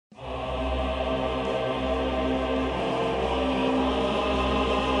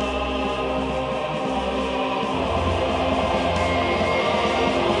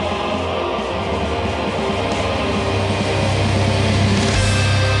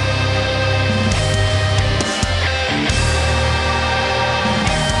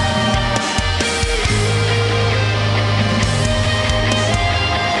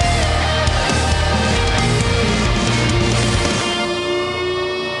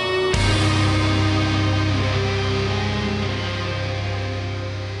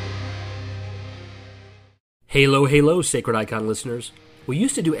Halo, halo, Sacred Icon listeners. We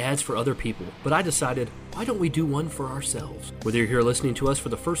used to do ads for other people, but I decided, why don't we do one for ourselves? Whether you're here listening to us for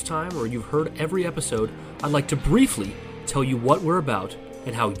the first time or you've heard every episode, I'd like to briefly tell you what we're about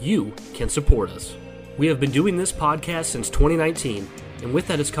and how you can support us. We have been doing this podcast since 2019, and with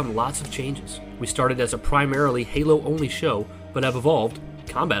that has come lots of changes. We started as a primarily Halo-only show, but have evolved,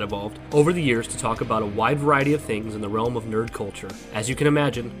 Combat evolved, over the years to talk about a wide variety of things in the realm of nerd culture. As you can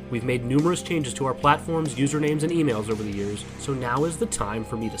imagine, we've made numerous changes to our platforms, usernames, and emails over the years, so now is the time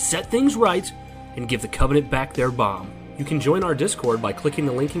for me to set things right and give the Covenant back their bomb. You can join our Discord by clicking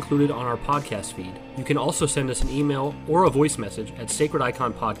the link included on our podcast feed. You can also send us an email or a voice message at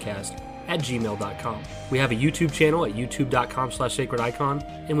sacrediconpodcast@gmail.com. We have a YouTube channel at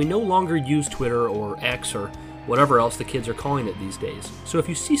youtube.com/sacredicon, and we no longer use Twitter or X or whatever else the kids are calling it these days. So if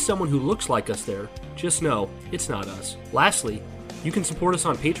you see someone who looks like us there, just know it's not us. Lastly, you can support us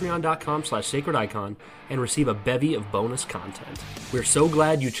on patreon.com/sacredicon and receive a bevy of bonus content. We're so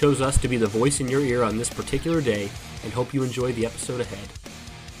glad you chose us to be the voice in your ear on this particular day and hope you enjoy the episode ahead.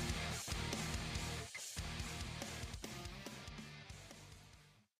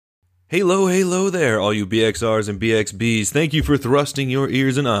 Halo there, all you BXRs and BXBs. Thank you for thrusting your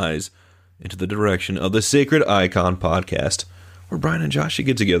ears and eyes into the direction of the Sacred Icon podcast, where Brian and Joshy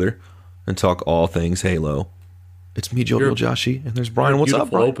get together and talk all things Halo. It's me, Jovial Joshy, and there's Brian. What's up,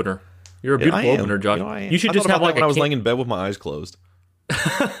 Brian? Opener. You're a beautiful opener, Josh. You should just have like when I was laying in bed with my eyes closed.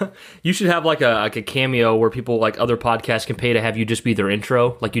 You should have like a cameo where people like other podcasts can pay to have you just be their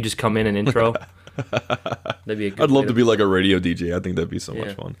intro, like you just come in and intro. That'd be a good. I'd love to be like a radio DJ. I think that'd be so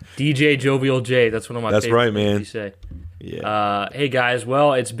much fun. DJ Jovial J. That's one of my. That's favorite right, man. You say. Yeah. Hey guys,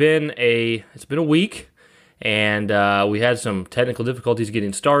 well it's been a week, and we had some technical difficulties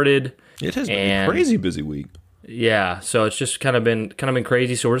getting started. It has been a crazy busy week. Yeah, so it's just kind of been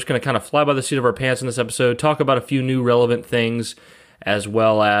crazy. So we're just going to kind of fly by the seat of our pants in this episode, talk about a few new relevant things, as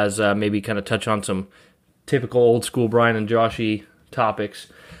well as maybe kind of touch on some typical old school Brian and Joshy topics.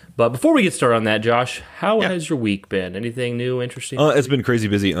 But before we get started on that, Josh, how has your week been? Anything new, interesting? It's been crazy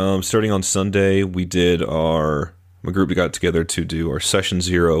busy. Starting on Sunday, we did my group got together to do our Session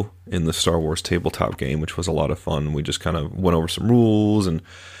 0 in the Star Wars tabletop game, which was a lot of fun. We just kind of went over some rules and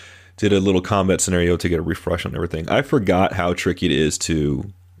did a little combat scenario to get a refresh on everything. I forgot how tricky it is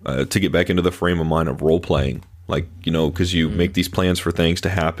to get back into the frame of mind of role-playing. Like, because you make these plans for things to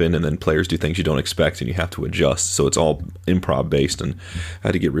happen, and then players do things you don't expect, and you have to adjust. So it's all improv-based, and I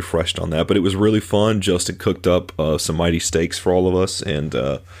had to get refreshed on that. But it was really fun. Justin cooked up some mighty steaks for all of us, and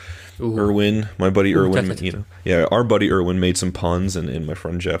Erwin, my buddy Erwin, our buddy Erwin made some puns, and my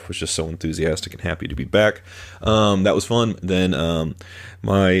friend Jeff was just so enthusiastic and happy to be back. That was fun. Then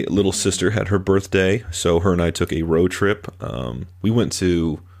my little sister had her birthday, so her and I took a road trip. We went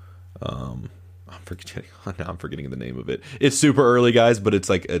to I'm forgetting the name of it. It's super early, guys, but it's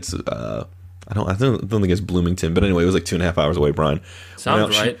I don't think it's Bloomington, but anyway, it was like 2.5 hours away, Brian.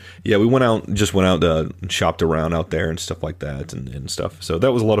 Sounds right. Yeah, we went out and shopped around out there and stuff like that and stuff. So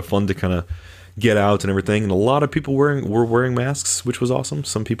that was a lot of fun to kind of get out and everything. And a lot of people were wearing masks, which was awesome.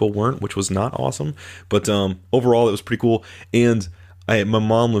 Some people weren't, which was not awesome. But overall, it was pretty cool. And my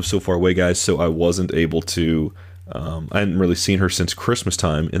mom lives so far away, guys, so I wasn't able to. I hadn't really seen her since Christmas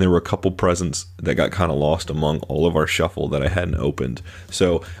time, and there were a couple presents that got kind of lost among all of our shuffle that I hadn't opened.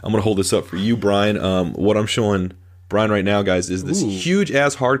 So I'm going to hold this up for you, Brian. What I'm showing Brian right now, guys, is this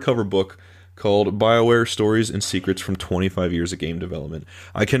huge-ass hardcover book called BioWare Stories and Secrets from 25 Years of Game Development.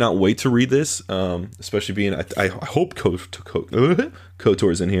 I cannot wait to read this, especially being, I hope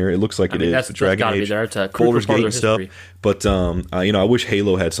KOTOR's in here. It looks like it is. That's Dragon gotta Age, be there. It's a Baldur's Gate and history. stuff. But, I wish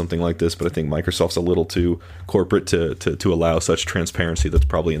Halo had something like this, but I think Microsoft's a little too corporate to allow such transparency that's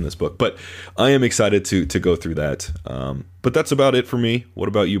probably in this book. But I am excited to go through that. But that's about it for me. What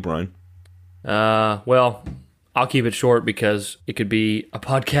about you, Brian? Well, I'll keep it short because it could be a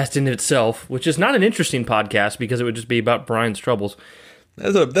podcast in itself, which is not an interesting podcast because it would just be about Brian's troubles.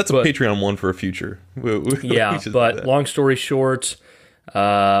 That's a Patreon one for a future. But long story short,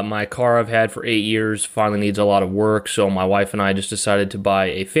 my car I've had for 8 years finally needs a lot of work, so my wife and I just decided to buy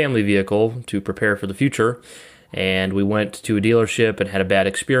a family vehicle to prepare for the future, and we went to a dealership and had a bad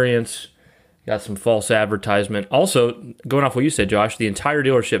experience. Got some false advertisement. Also, going off what you said, Josh, the entire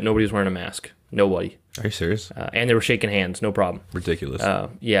dealership, nobody was wearing a mask. Nobody. Are you serious? And they were shaking hands, no problem. Ridiculous.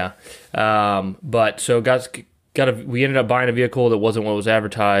 But so we ended up buying a vehicle that wasn't what was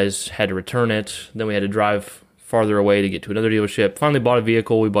advertised, had to return it. Then we had to drive farther away to get to another dealership. Finally bought a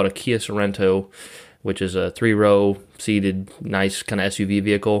vehicle. We bought a Kia Sorento, which is a 3-row seated, nice kind of SUV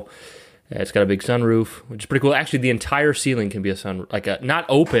vehicle. It's got a big sunroof, which is pretty cool. Actually, the entire ceiling can be a sun, like a not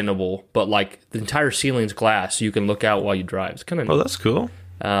openable, but like the entire ceiling's glass, so you can look out while you drive. It's kind of Oh, that's cool.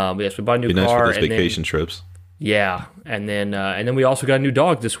 yes, we bought a new Be car. nice for those and vacation trips. yeah, and then we also got a new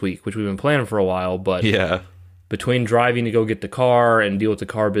dog this week, which we've been planning for a while. But Yeah. between driving to go get the car and deal with the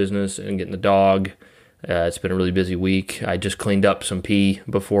car business and getting the dog, it's been a really busy week. I just cleaned up some pee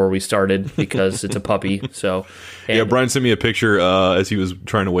before we started because it's a puppy. So Yeah, Brian sent me a picture as he was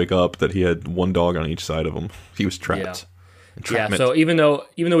trying to wake up that he had one dog on each side of him. He was trapped. Yeah. Entrapment. So even though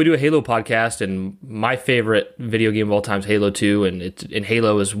we do a Halo podcast, and my favorite video game of all time is Halo 2, and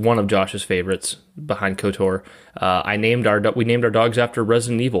Halo is one of Josh's favorites behind KOTOR. We named our dogs after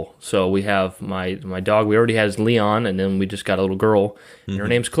Resident Evil. So we have my dog. We already has Leon, and then we just got a little girl, and her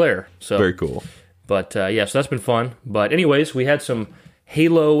name's Claire. So Very cool. But so that's been fun. But anyways, we had some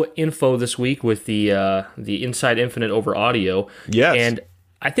Halo info this week with the Inside Infinite over audio. Yes. And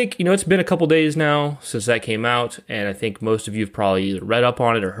I think, it's been a couple days now since that came out, and I think most of you have probably either read up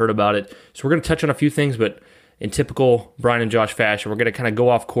on it or heard about it. So we're going to touch on a few things, but in typical Brian and Josh fashion, we're going to kind of go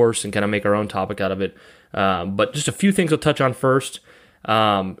off course and kind of make our own topic out of it. But just a few things I'll touch on first.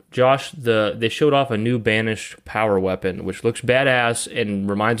 Josh, they showed off a new Banished power weapon, which looks badass and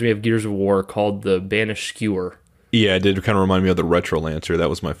reminds me of Gears of War, called the Banished Skewer. Yeah, it did kind of remind me of the Retro Lancer. That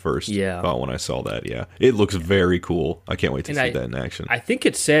was my first Yeah. thought when I saw that. Yeah, it looks very cool. I can't wait to see that in action. I think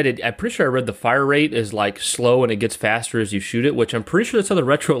it said, I'm pretty sure I read the fire rate is like slow and it gets faster as you shoot it, which I'm pretty sure that's how the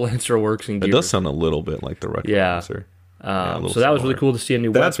Retro Lancer works in Gears. It does sound a little bit like the Retro Lancer. So that was really cool to see a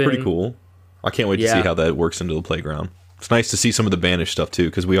new weapon. That's pretty cool. I can't wait to see how that works into the playground. It's nice to see some of the Banished stuff too,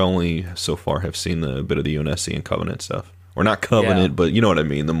 because we only so far have seen the bit of the UNSC and Covenant stuff. Or not Covenant, but you know what I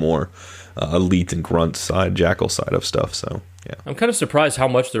mean, the more elite and grunt side, Jackal side of stuff. So yeah, I'm kind of surprised how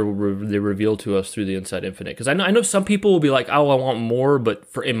much they reveal to us through the Inside Infinite, because I know some people will be like, oh, I want more, but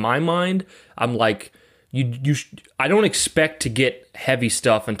in my mind, I'm like, I don't expect to get heavy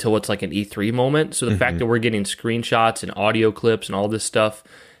stuff until it's like an E3 moment. So the fact that we're getting screenshots and audio clips and all this stuff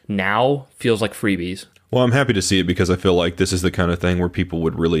now feels like freebies. Well, I'm happy to see it because I feel like this is the kind of thing where people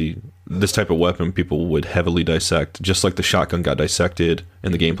would this type of weapon, people would heavily dissect, just like the shotgun got dissected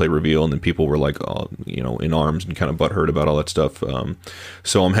in the gameplay reveal, and then people were like, oh, in arms and kind of butthurt about all that stuff.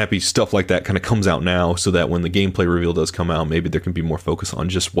 So I'm happy stuff like that kind of comes out now, so that when the gameplay reveal does come out, maybe there can be more focus on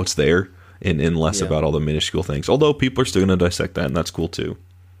just what's there and less about all the minuscule things. Although people are still going to dissect that, and that's cool too.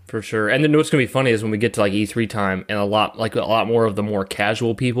 For sure. And then what's going to be funny is when we get to like E3 time, and a lot more of the more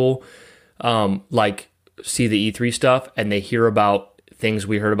casual people, see the E3 stuff and they hear about things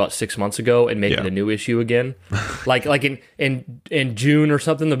we heard about 6 months ago and make it a new issue again. like in June or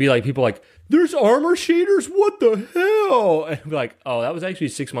something, there'll be like people like, there's armor shaders, what the hell? And I'll be like, oh, that was actually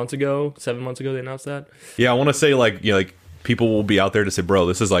 6 months ago, 7 months ago they announced that. Yeah, I want to say like people will be out there to say, bro,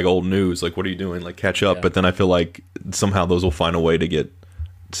 this is like old news, like what are you doing, like catch up. But then I feel like somehow those will find a way to get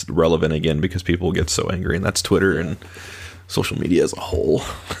relevant again because people get so angry, and that's Twitter and social media as a whole.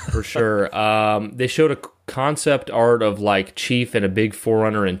 For sure. They showed a concept art of like Chief and a big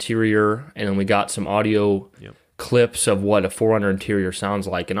Forerunner interior, and then we got some audio clips of what a Forerunner interior sounds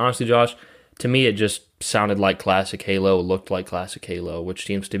like. And honestly, Josh, to me it just sounded like classic Halo, looked like classic Halo, which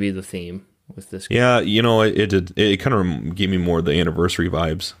seems to be the theme with this game. Yeah, it did. It kind of gave me more of the anniversary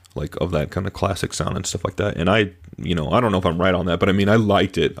vibes, like of that kind of classic sound and stuff like that. And I don't know if I'm right on that, but I mean, I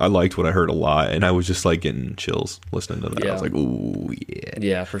liked it. I liked what I heard a lot, and I was just like getting chills listening to that. I was like, ooh, yeah.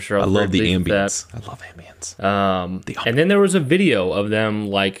 Yeah, for sure. I love the ambience. I love ambience. And then there was a video of them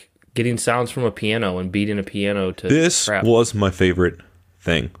like getting sounds from a piano and beating a piano to This crap. was my favorite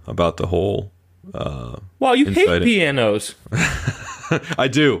thing about the whole Wow, you hate pianos. I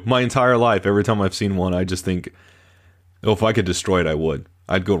do. My entire life, every time I've seen one, I just think, oh, if I could destroy it, I would.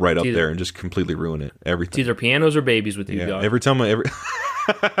 I'd go right up there and just completely ruin it. Everything. It's either pianos or babies with you, Josh. Every time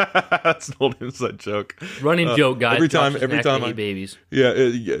that's an old inside joke. Running joke, guys. Every time I hate babies. Yeah,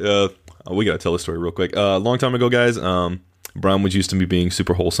 we gotta tell the story real quick. A long time ago, guys, Brian was used to me being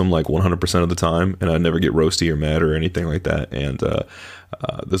super wholesome like 100% of the time, and I'd never get roasty or mad or anything like that. And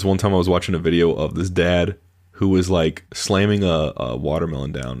this one time I was watching a video of this dad who was like slamming a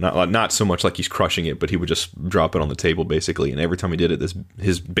watermelon down. Not so much like he's crushing it, but he would just drop it on the table basically. And every time he did it,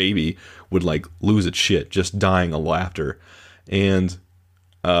 his baby would like lose its shit, just dying of laughter. And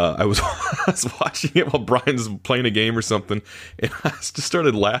I was watching it while Brian's playing a game or something, and I just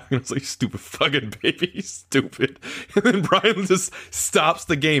started laughing. I was like, stupid fucking baby, stupid. And then Brian just stops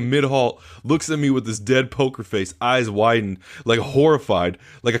the game mid-halt, looks at me with this dead poker face, eyes widened, like horrified,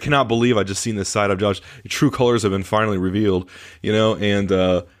 like I cannot believe I just seen this side of Josh. True colors have been finally revealed,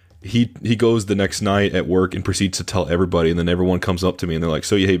 and he goes the next night at work and proceeds to tell everybody, and then everyone comes up to me and they're like,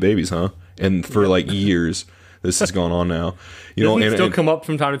 so you hate babies, huh? and for like years. This has gone on now, Doesn't it still come up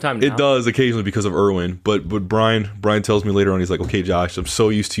from time to time now? It does occasionally because of Irwin, but Brian tells me later on, he's like, okay, Josh, I'm so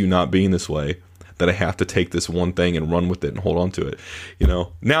used to you not being this way that I have to take this one thing and run with it and hold on to it.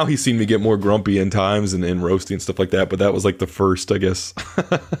 Now he's seen me get more grumpy in times and roasty and stuff like that, but that was like the first, I guess,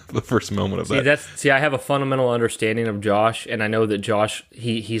 the first moment of that. I have a fundamental understanding of Josh, and I know that Josh,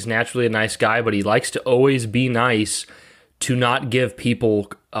 he's naturally a nice guy, but he likes to always be nice to not give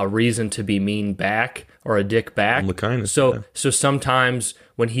people a reason to be mean back or a dick back. The kindness, so sometimes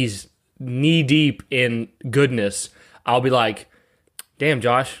when he's knee deep in goodness, I'll be like, damn,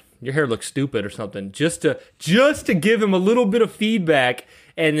 Josh, your hair looks stupid or something, just to give him a little bit of feedback,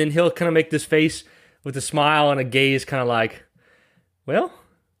 and then he'll kind of make this face with a smile and a gaze kind of like, well,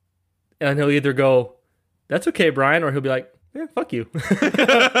 and he'll either go, that's okay, Brian, or he'll be like, yeah, fuck you.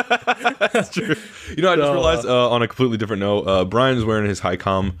 That's true. I just realized on a completely different note, Brian's wearing his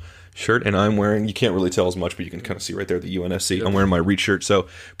HiCom shirt, and I'm wearing, you can't really tell as much, but you can kind of see right there the UNSC. Yep. I'm wearing my Reach shirt, so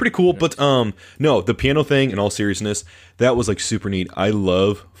pretty cool. But no, the piano thing, in all seriousness, that was like super neat. I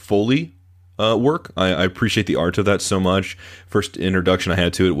love Foley work. I appreciate the art of that so much. First introduction I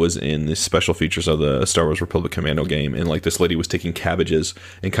had to it was in the special features of the Star Wars Republic Commando game, and like this lady was taking cabbages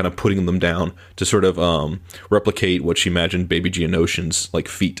and kind of putting them down to sort of replicate what she imagined Baby Geonosian's like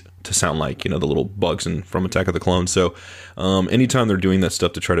feet to sound like, the little bugs from Attack of the Clones. So anytime they're doing that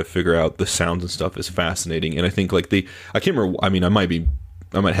stuff to try to figure out the sounds and stuff is fascinating. And I think like I can't remember, I mean, I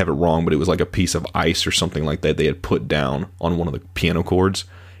might have it wrong, but it was like a piece of ice or something like that they had put down on one of the piano chords,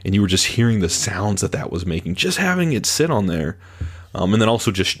 and you were just hearing the sounds that was making, just having it sit on there. And then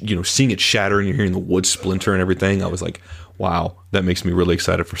also just, seeing it shatter and you're hearing the wood splinter and everything. I was like, wow, that makes me really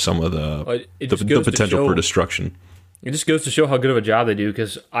excited for some of the potential for destruction. It just goes to show how good of a job they do,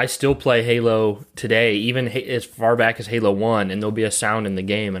 because I still play Halo today, even as far back as Halo 1, and there'll be a sound in the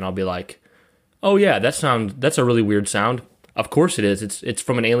game, and I'll be like, oh yeah, that's a really weird sound. Of course it is. It's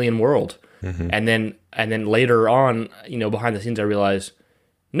from an alien world. Mm-hmm. And then later on, behind the scenes, I realize,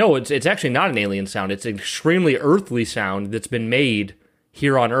 no, it's actually not an alien sound. It's an extremely earthly sound that's been made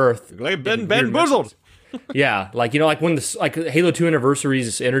here on Earth. They've been bamboozled. Yeah, like when like Halo 2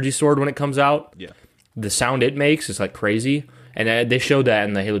 Anniversary's energy sword, when it comes out. Yeah. The sound it makes is like crazy, and they showed that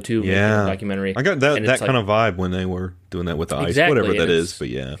in the Halo 2 documentary. I got that kind of vibe when they were doing that with the ice, whatever that is. But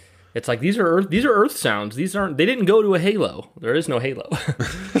yeah, it's like these are Earth sounds. They didn't go to a Halo. There is no Halo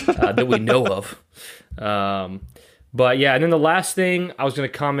that we know of. But yeah, and then the last thing I was going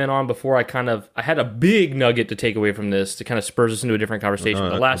to comment on before I had a big nugget to take away from this to kind of spurs us into a different conversation.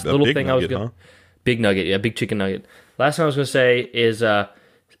 The last little thing I was going to... Big nugget, yeah, big chicken nugget. Last thing I was going to say is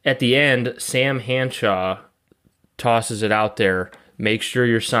at the end, Sam Hanshaw tosses it out there. Make sure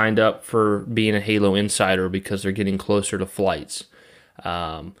you're signed up for being a Halo Insider because they're getting closer to flights.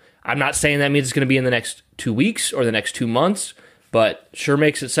 I'm not saying that means it's going to be in the next 2 weeks or the next 2 months, but sure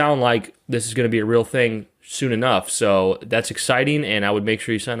makes it sound like this is going to be a real thing soon enough. So that's exciting, and I would make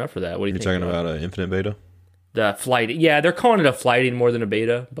sure you sign up for that. What do you think? You're talking about an Infinite Beta? The flight, yeah, they're calling it a flighting more than a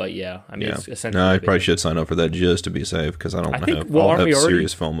beta, but yeah, I mean, it's essentially. No, I probably should sign up for that just to be safe because I don't want to have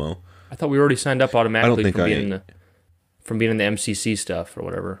serious FOMO. I thought we already signed up automatically from being in the MCC stuff or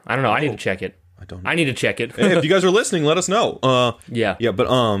whatever. I don't know. I need to check it. I need to check it. Hey, if you guys are listening, let us know. Yeah, but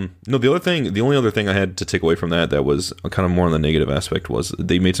no, the only other thing I had to take away from that was kind of more on the negative aspect was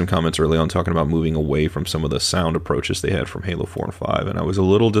they made some comments early on talking about moving away from some of the sound approaches they had from Halo 4 and 5, and I was a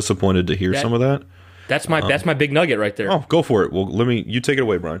little disappointed to hear some of that. That's my big nugget right there. Oh, go for it. Well, you take it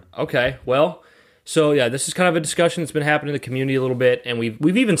away, Brian. Okay. Well, so yeah, this is kind of a discussion that's been happening in the community a little bit, and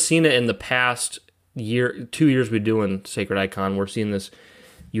we've even seen it in the past 2 years we've been doing Sacred Icon. We're seeing this.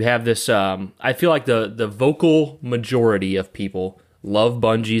 You have this. I feel like the vocal majority of people love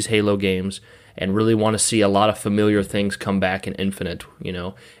Bungie's Halo games and really want to see a lot of familiar things come back in Infinite.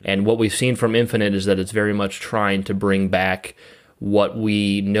 And what we've seen from Infinite is that it's very much trying to bring back what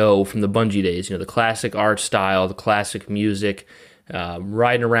we know from the Bungie days, the classic art style, the classic music,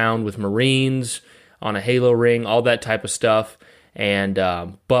 riding around with Marines on a Halo ring, all that type of stuff. And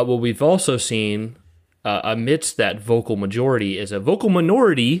but what we've also seen amidst that vocal majority is a vocal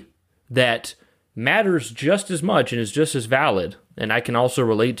minority that matters just as much and is just as valid, and I can also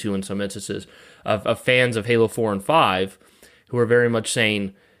relate to in some instances of fans of Halo 4 and 5 who are very much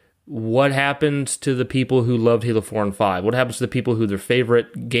saying, what happens to the people who loved Halo 4 and 5? What happens to the people who their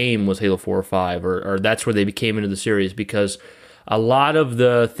favorite game was Halo 4 or 5, or that's where they became into the series? Because a lot of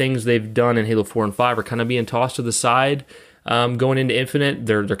the things they've done in Halo 4 and 5 are kind of being tossed to the side going into Infinite.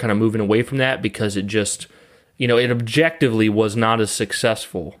 They're kind of moving away from that because it just, it objectively was not as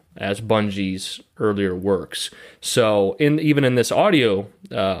successful as Bungie's earlier works. So even in this audio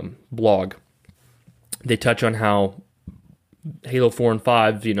blog, they touch on how Halo 4 and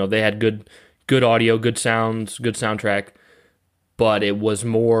 5, they had good audio, good sounds, good soundtrack, but it was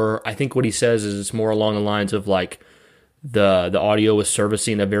more, I think what he says is it's more along the lines of like the audio was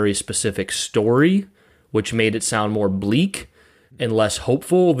servicing a very specific story, which made it sound more bleak and less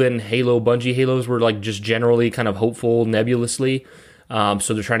hopeful than Bungie Halos were like just generally kind of hopeful nebulously.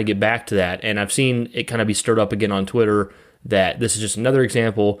 So they're trying to get back to that. And I've seen it kind of be stirred up again on Twitter that this is just another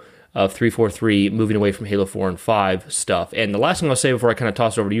example of 343 moving away from Halo 4 and 5 stuff. And the last thing I'll say before I kind of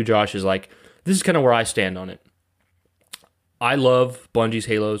toss it over to you, Josh, is like, this is kind of where I stand on it. I love Bungie's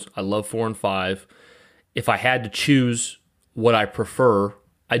Halos. I love 4 and 5. If I had to choose what I prefer,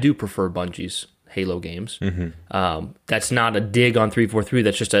 I do prefer Bungie's Halo games. That's not a dig on 343.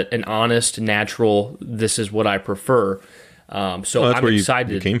 That's just an honest, natural, this is what I prefer. That's I'm where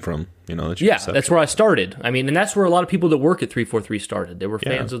excited. You came from, That's where I started. I mean, and that's where a lot of people that work at 343 started. They were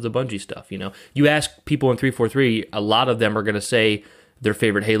fans of the Bungie stuff, You ask people in 343, a lot of them are going to say their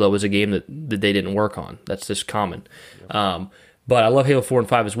favorite Halo was a game that they didn't work on. That's just common. But I love Halo 4 and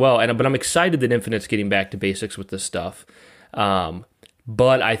 5 as well. But I'm excited that Infinite's getting back to basics with this stuff.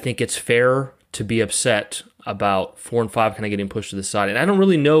 But I think it's fair to be upset about 4 and 5 kind of getting pushed to the side. And I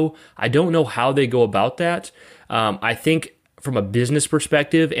don't know how they go about that. I think from a business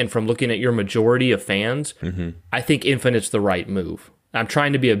perspective and from looking at your majority of fans, I think Infinite's the right move. I'm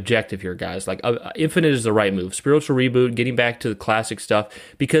trying to be objective here, guys. Like, Infinite is the right move. Spiritual reboot, getting back to the classic stuff,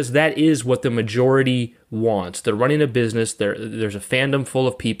 because that is what the majority wants. They're running a business. There's a fandom full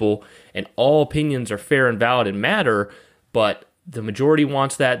of people, and all opinions are fair and valid and matter, but the majority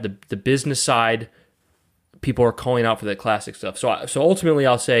wants that. The business side, people are calling out for that classic stuff. So ultimately,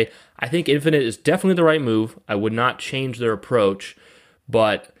 I'll say, I think Infinite is definitely the right move. I would not change their approach,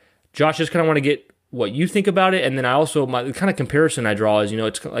 but Josh, just kind of want to get what you think about it, and then the kind of comparison I draw is,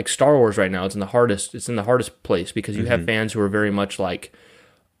 it's like Star Wars right now. It's in the hardest place because you have fans who are very much like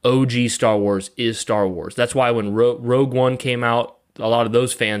OG Star Wars is Star Wars. That's why when Rogue One came out, a lot of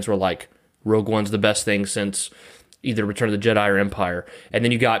those fans were like, Rogue One's the best thing since either Return of the Jedi or Empire. And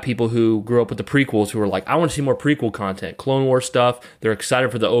then you got people who grew up with the prequels who were like, I want to see more prequel content, Clone Wars stuff. They're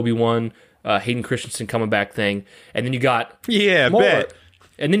excited for the Obi-Wan, Hayden Christensen coming back thing. And then you got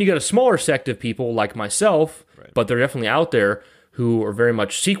And then you got a smaller sect of people like myself, but they're definitely out there who are very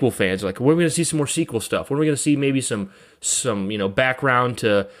much sequel fans. Like, when are we going to see some more sequel stuff? When are we going to see maybe some background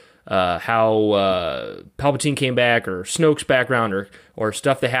to how Palpatine came back, or Snoke's background, or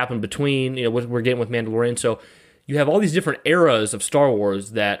stuff that happened between, what we're getting with Mandalorian. So you have all these different eras of Star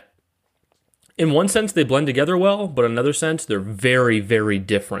Wars that, in one sense, they blend together well, but in another sense, they're very, very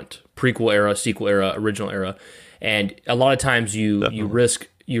different. Prequel era, sequel era, original era. And a lot of times you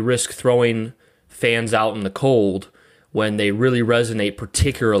risk throwing fans out in the cold when they really resonate,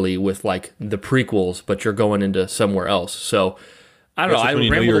 particularly with like the prequels, but you're going into somewhere else. So I don't know. I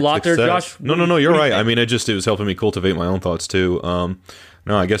rambled a lot there, Josh. No, you're right. I mean, it was helping me cultivate my own thoughts too. No,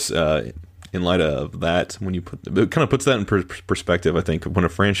 I guess in light of that, when you it kind of puts that in perspective, I think when a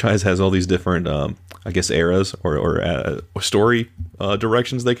franchise has all these different, I guess, eras or story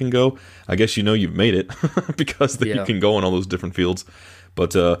directions they can go, I guess you've made it because you can go in all those different fields.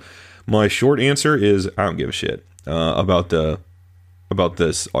 But my short answer is I don't give a shit about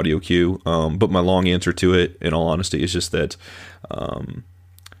this audio cue. But my long answer to it, in all honesty, is just that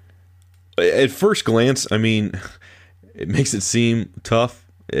at first glance, I mean, it makes it seem tough.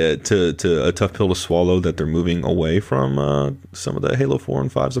 To a tough pill to swallow that they're moving away from some of the Halo 4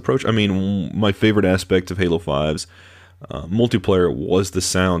 and 5's approach. I mean, my favorite aspect of Halo 5's multiplayer was the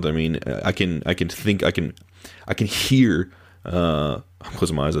sound. I mean, I can hear. I'm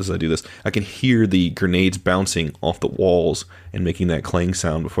closing my eyes as I do this. I can hear the grenades bouncing off the walls and making that clang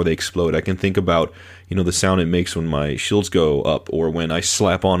sound before they explode. I can think about the sound it makes when my shields go up, or when I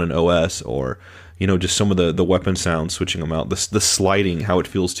slap on an OS, or just some of the weapon sounds, switching them out, the sliding, how it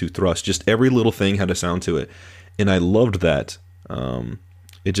feels to thrust, just every little thing had a sound to it. And I loved that.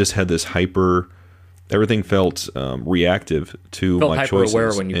 It just had this everything felt reactive to my choices.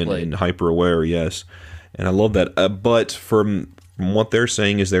 Hyper-aware when you played. And hyper-aware, yes. And I love that. But from what they're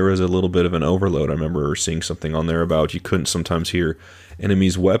saying is there was a little bit of an overload. I remember seeing something on there about you couldn't sometimes hear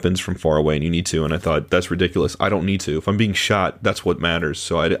enemies' weapons from far away, and you need to. And I thought, that's ridiculous. I don't need to. If I'm being shot, that's what matters.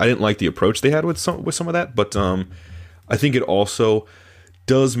 So I didn't like the approach they had with some of that. But I think it also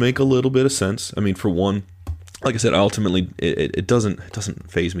does make a little bit of sense. I mean, for one, like I said, ultimately it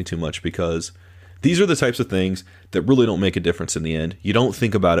doesn't faze me too much, because these are the types of things that really don't make a difference in the end. You don't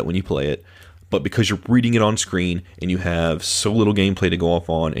think about it when you play it. but because you're reading it on screen and you have so little gameplay to go off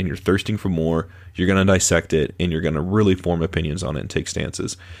on and you're thirsting for more, you're going to dissect it and you're going to really form opinions on it and take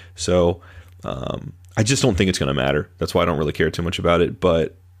stances. So I just don't think it's going to matter. That's why I don't really care too much about it.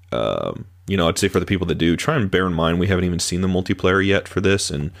 But, I'd say for the people that do, try and bear in mind we haven't even seen the multiplayer yet for this.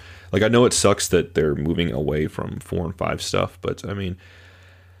 And like, I know it sucks that they're moving away from 4 and 5 stuff, but I mean,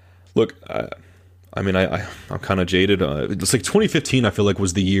 look, I'm kind of jaded. It's like 2015, I feel like,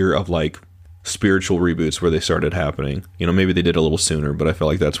 was the year of like spiritual reboots where they started happening. Maybe they did a little sooner, but I feel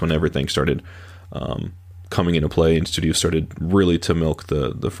like that's when everything started coming into play and studios started really to milk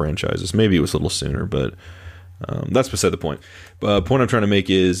the franchises. Maybe it was a little sooner, but that's beside the point. But point I'm trying to make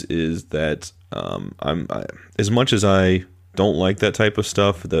is that as much as I don't like that type of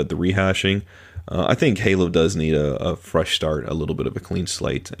stuff, the rehashing, I think Halo does need a fresh start, a little bit of a clean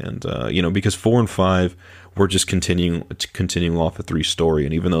slate, and because 4 and 5 were just continuing off a 3 story,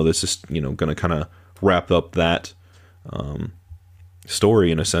 and even though this is going to kind of wrap up that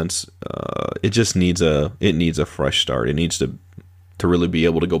story in a sense, it just needs a fresh start. It needs to really be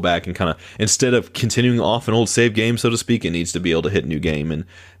able to go back and kind of, instead of continuing off an old save game, so to speak, it needs to be able to hit new game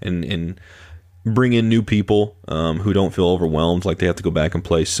and bring in new people who don't feel overwhelmed like they have to go back and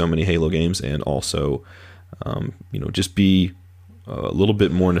play so many Halo games, and also just be a little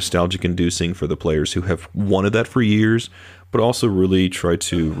bit more nostalgic inducing for the players who have wanted that for years, but also really try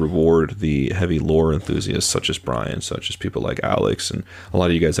to reward the heavy lore enthusiasts such as Brian, such as people like Alex, and a lot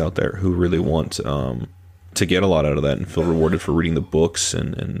of you guys out there who really want to get a lot out of that and feel rewarded for reading the books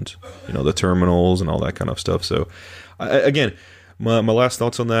and the terminals and all that kind of stuff. So again, my last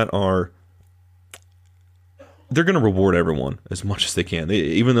thoughts on that are, they're going to reward everyone as much as they can.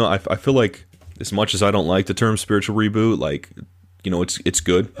 Even though I feel like, as much as I don't like the term spiritual reboot, like, it's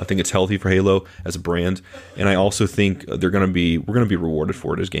good. I think it's healthy for Halo as a brand, and I also think we're going to be rewarded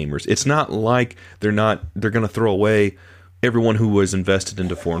for it as gamers. It's not like they're going to throw away everyone who was invested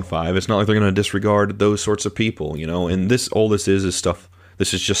into 4 and 5. It's not like they're going to disregard those sorts of people, And all this is stuff.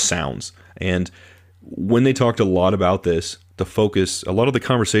 This is just sounds. And when they talked a lot about this, the focus, a lot of the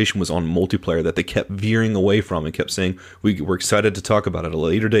conversation was on multiplayer that they kept veering away from and kept saying, we're excited to talk about it at a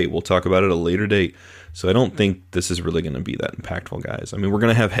later date. We'll talk about it at a later date. So I don't think this is really going to be that impactful, guys. I mean, we're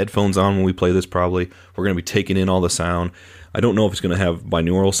going to have headphones on when we play this, probably. We're going to be taking in all the sound. I don't know if it's going to have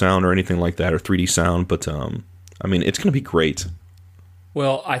binaural sound or anything like that, or 3D sound, but it's going to be great.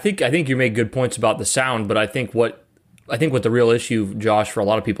 Well, I think you make good points about the sound, but I think what the real issue, Josh, for a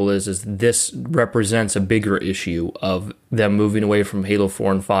lot of people is this represents a bigger issue of them moving away from Halo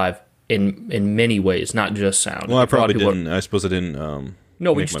 4 and 5 in many ways, not just sound. Well, I suppose I didn't.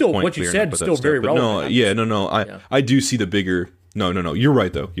 No, but still, what you said is still very relevant. I do see the bigger. No. You're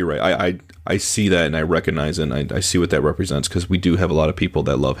right, though. You're right. I see that, and I recognize it, and I see what that represents, because we do have a lot of people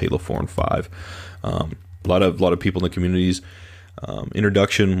that love Halo 4 and 5. A lot of people in the communities.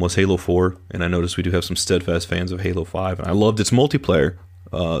 Introduction was Halo 4, and I noticed we do have some steadfast fans of Halo 5, and I loved its multiplayer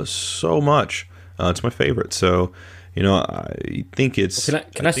so much. It's my favorite. So, I think it's.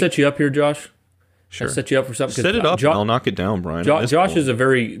 Can I set you up here, Josh? Sure. Can I set you up for something? Set it up, and I'll knock it down, Brian. Josh has a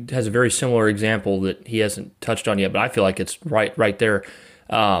very similar example that he hasn't touched on yet, but I feel like it's right there.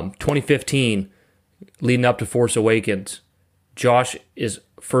 2015, leading up to Force Awakens, Josh is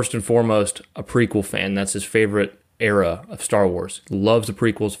first and foremost a prequel fan. That's his favorite era of Star Wars. Loves the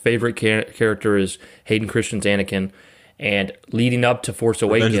prequels. Favorite character is Hayden Christensen's Anakin. And leading up to Force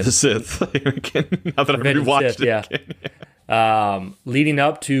Awakens, Revenge of the Sith. Now that I've rewatched it again. Leading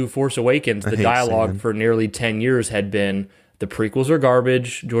up to Force Awakens, the dialogue for nearly 10 years had been, the prequels are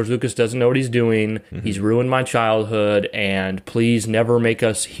garbage, George Lucas doesn't know what he's doing, he's ruined my childhood, and please never make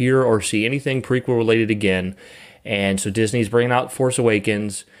us hear or see anything prequel related again. And so Disney's bringing out Force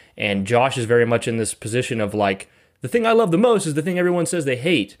Awakens, and Josh is very much in this position of like, the thing I love the most is the thing everyone says they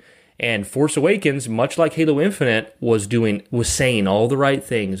hate. And Force Awakens, much like Halo Infinite, was saying all the right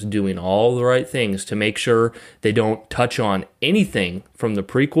things, doing all the right things to make sure they don't touch on anything from the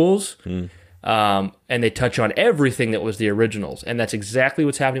prequels, and they touch on everything that was the originals. And that's exactly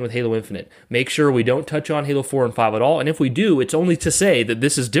what's happening with Halo Infinite. Make sure we don't touch on Halo 4 and 5 at all, and if we do, it's only to say that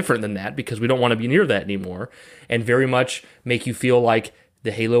this is different than that, because we don't want to be near that anymore, and very much make you feel like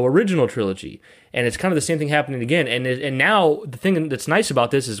the Halo original trilogy. And it's kind of the same thing happening again. And now the thing that's nice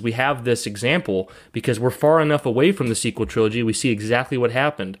about this is we have this example, because we're far enough away from the sequel trilogy. We see exactly what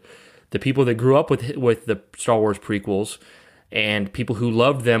happened. The people that grew up with the Star Wars prequels, and people who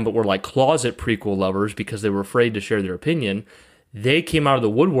loved them but were like closet prequel lovers because they were afraid to share their opinion, they came out of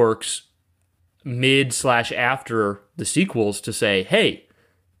the woodworks mid/after the sequels to say, hey,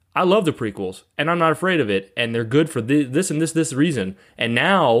 I love the prequels, and I'm not afraid of it, and they're good for this and this reason. And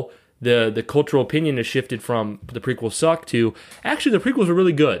now the cultural opinion has shifted from the prequels suck to actually the prequels are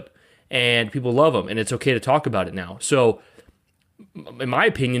really good and people love them and it's okay to talk about it now. So in my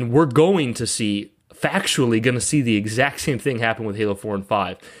opinion, we're factually going to see the exact same thing happen with Halo 4 and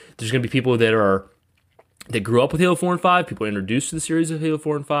 5. There's going to be people that grew up with Halo 4 and 5, people introduced to the series of Halo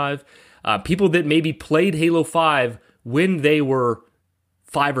 4 and 5, people that maybe played Halo 5 when they were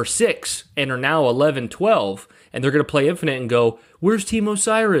 5 or 6 and are now 11, 12, and they're going to play Infinite and go, where's Team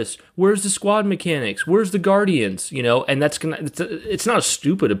Osiris? Where's the squad mechanics? Where's the Guardians? And it's not a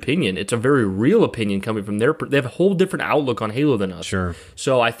stupid opinion. It's a very real opinion coming from they have a whole different outlook on Halo than us. Sure.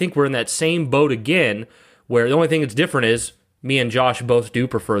 So I think we're in that same boat again, where the only thing that's different is me and Josh both do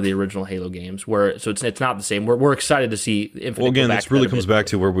prefer the original Halo games, so it's not the same. We're excited to see Infinite. Well, again, this really comes back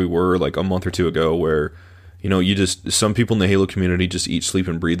to where we were like a month or two ago, where some people in the Halo community just eat, sleep,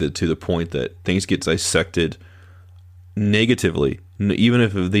 and breathe it to the point that things get dissected negatively. Even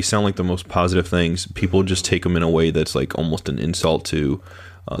if they sound like the most positive things, people just take them in a way that's like almost an insult to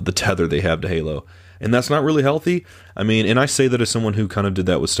the tether they have to Halo. And that's not really healthy. I mean, and I say that as someone who kind of did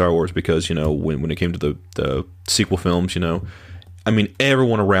that with Star Wars because, when it came to the sequel films, I mean,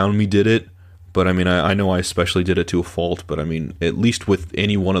 everyone around me did it. But I mean, I know I especially did it to a fault. But I mean, at least with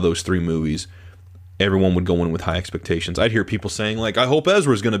any one of those 3 movies, everyone would go in with high expectations. I'd hear people saying, like, I hope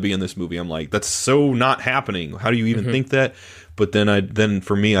Ezra's going to be in this movie. I'm like, that's so not happening. How do you even think that? But then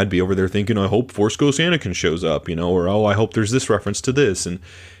for me, I'd be over there thinking, I hope Force Ghost Anakin shows up, or, oh, I hope there's this reference to this. And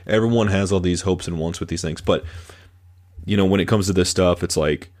everyone has all these hopes and wants with these things. But, when it comes to this stuff, it's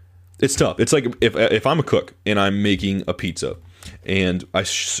like, it's tough. It's like if I'm a cook and I'm making a pizza and I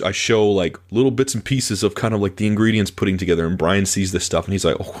show like little bits and pieces of kind of like the ingredients putting together, and Brian sees this stuff and he's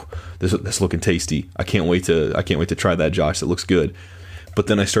like, oh, this looking tasty. I can't wait to try that, Josh. It looks good. But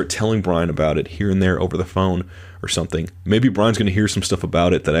then I start telling Brian about it here and there over the phone or something. Maybe Brian's going to hear some stuff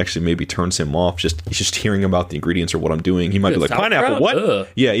about it that actually maybe turns him off. He's just hearing about the ingredients or what I'm doing. He might be like, pineapple, what? Ugh.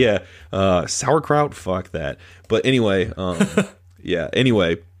 Yeah. Sauerkraut, fuck that. But anyway,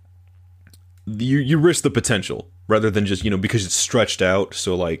 anyway, you risk the potential rather than just, because it's stretched out.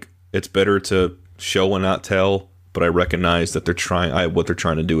 So like, it's better to show and not tell. But I recognize that what they're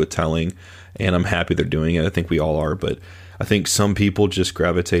trying to do with telling, and I'm happy they're doing it. I think we all are, but I think some people just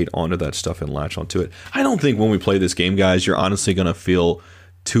gravitate onto that stuff and latch onto it. I don't think when we play this game, guys, you're honestly going to feel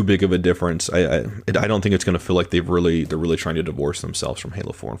too big of a difference. I don't think it's going to feel like they're really trying to divorce themselves from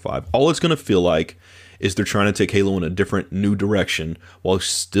Halo 4 and 5. All it's going to feel like is they're trying to take Halo in a different, new direction while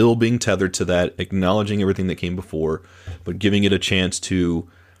still being tethered to that, acknowledging everything that came before, but giving it a chance to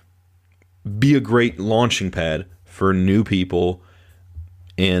be a great launching pad for new people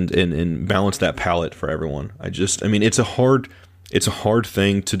and balance that palette for everyone. I mean, it's a hard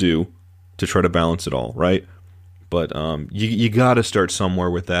thing to do, to try to balance it all, right? But you got to start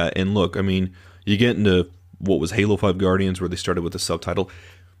somewhere with that. And look, I mean, you get into what was Halo 5 Guardians, where they started with the subtitle.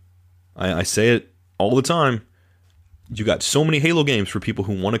 I say it all the time. You got so many Halo games for people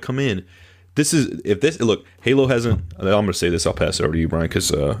who want to come in. Look, Halo hasn't. I'm going to say this. I'll pass it over to you, Brian, because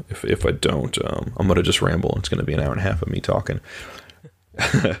if I don't, I'm going to just ramble. It's going to be an hour and a half of me talking.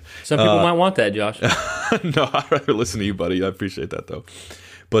 Some people might want that, Josh. No, I'd rather listen to you, buddy. I appreciate that, though.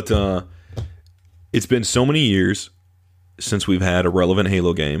 But it's been so many years since we've had a relevant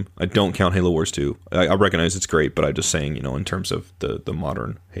Halo game. I don't count Halo Wars 2. I recognize it's great, but I'm just saying, in terms of the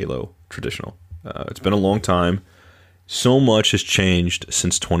modern Halo traditional. It's been a long time. So much has changed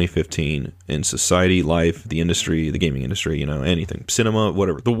since 2015 in society, life, the industry, the gaming industry, anything, cinema,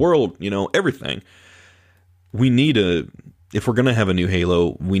 whatever, the world, everything. If we're going to have a new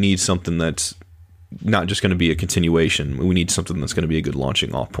Halo, we need something that's not just going to be a continuation. We need something that's going to be a good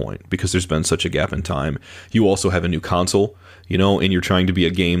launching off point, because there's been such a gap in time. You also have a new console, and you're trying to be a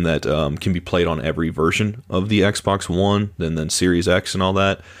game that can be played on every version of the Xbox One, and then Series X and all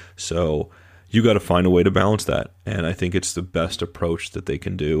that. So you got to find a way to balance that. And I think it's the best approach that they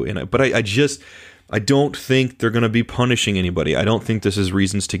can do. But I don't think they're going to be punishing anybody. I don't think this is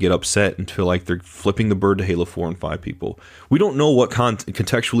reasons to get upset and feel like they're flipping the bird to Halo 4 and 5 people. We don't know what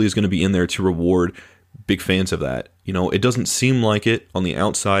contextually is going to be in there to reward big fans of that. It doesn't seem like it on the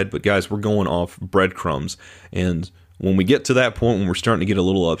outside, but guys, we're going off breadcrumbs. And when we get to that point, when we're starting to get a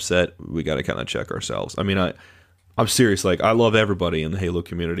little upset, we got to kind of check ourselves. I mean, I'm serious. Like, I love everybody in the Halo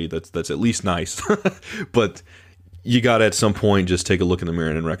community. That's at least nice. But you got to at some point just take a look in the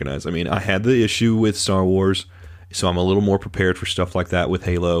mirror and recognize. I mean, I had the issue with Star Wars, so I'm a little more prepared for stuff like that with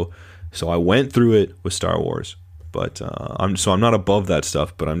Halo. So I went through it with Star Wars, but I'm not above that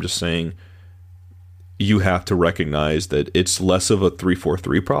stuff. But I'm just saying, you have to recognize that it's less of a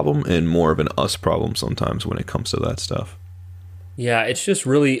 343 problem and more of an us problem sometimes when it comes to that stuff. Yeah, it's just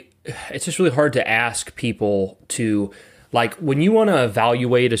really, it's just really hard to ask people to, like, when you want to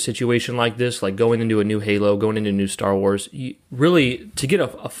evaluate a situation like this, like going into a new Halo, going into a new Star Wars, you really, to get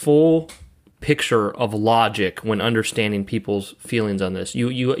a full picture of logic when understanding people's feelings on this,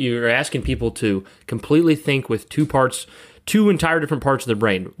 you're asking people to completely think with two entire different parts of their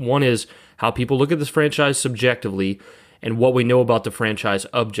brain. One is how people look at this franchise subjectively, and what we know about the franchise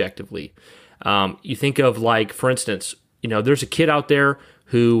objectively. You think of, like, for instance, there's a kid out there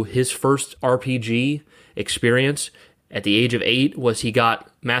who his first RPG experience at the age of 8 was he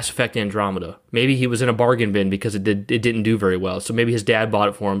got Mass Effect Andromeda. Maybe he was in a bargain bin because it didn't do very well. So maybe his dad bought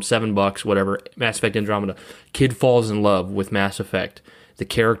it for him, $7, whatever, Mass Effect Andromeda. Kid falls in love with Mass Effect. The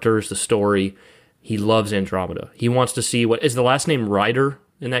characters, the story. He loves Andromeda. He wants to see what is the last name Ryder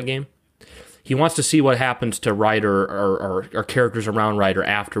in that game? He wants to see what happens to Ryder or characters around Ryder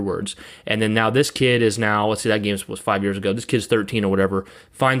afterwards. And then now this kid is now, let's see, that game was 5 years ago. This kid's 13 or whatever,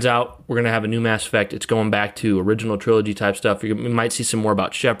 finds out we're going to have a new Mass Effect. It's going back to original trilogy type stuff. You might see some more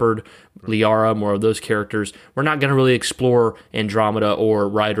about Shepard, Liara, more of those characters. We're not going to really explore Andromeda or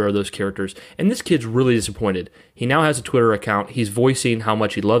Ryder or those characters. And this kid's really disappointed. He now has a Twitter account. He's voicing how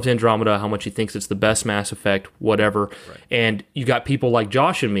much he loves Andromeda, how much he thinks it's the best Mass Effect, whatever. Right. And you got people like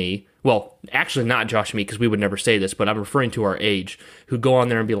Josh and me, well, actually not Josh and me, because we would never say this, but I'm referring to our age, who go on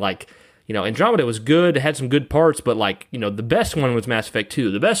there and be like, Andromeda was good, it had some good parts, but the best one was Mass Effect 2,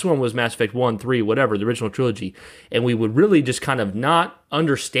 the best one was Mass Effect 1, 3, whatever, the original trilogy. And we would really just kind of not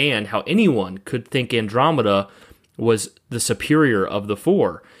understand how anyone could think Andromeda was the superior of the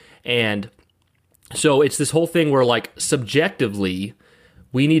four. And so it's this whole thing where, like, subjectively,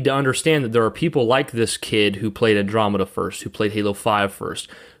 we need to understand that there are people like this kid who played Andromeda first, who played Halo 5 first,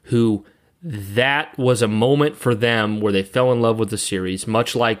 who that was a moment for them where they fell in love with the series,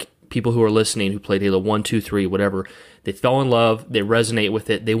 much like people who are listening who played Halo 1, 2, 3, whatever. They fell in love, they resonate with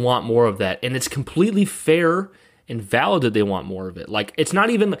it, they want more of that. And it's completely fair and valid that they want more of it. Like, it's not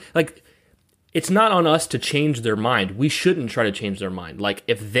even, like, it's not on us to change their mind. We shouldn't try to change their mind. Like,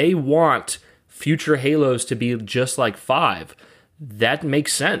 if they want future Halos to be just like 5, that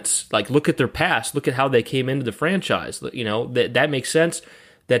makes sense. Like, look at their past, look at how they came into the franchise. That makes sense.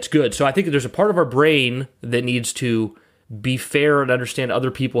 That's good. So I think there's a part of our brain that needs to be fair and understand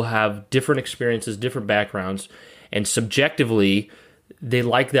other people have different experiences, different backgrounds, and subjectively they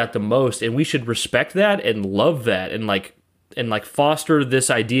like that the most, and we should respect that and love that and foster this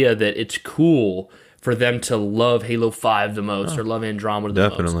idea that it's cool for them to love Halo 5 the most or love Andromeda the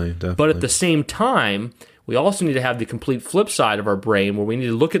most. Definitely. But at the same time, we also need to have the complete flip side of our brain where we need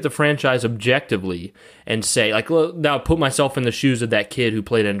to look at the franchise objectively and say, like, now put myself in the shoes of that kid who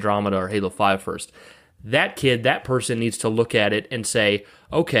played Andromeda or Halo 5 first. That kid, that person needs to look at it and say,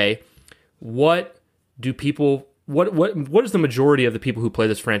 okay, what is the majority of the people who play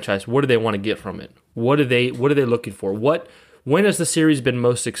this franchise, what do they want to get from it? What are they looking for? When has the series been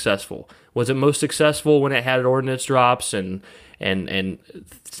most successful? Was it most successful when it had ordnance drops and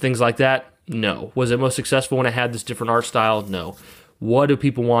things like that? No. Was it most successful when it had this different art style? No. What do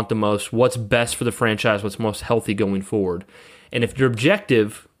people want the most? What's best for the franchise? What's most healthy going forward? And if you're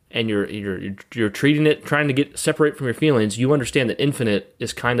objective and you're treating it, trying to separate from your feelings, you understand that Infinite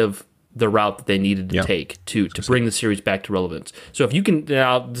is kind of the route that they needed to take to bring the series back to relevance. So if you can,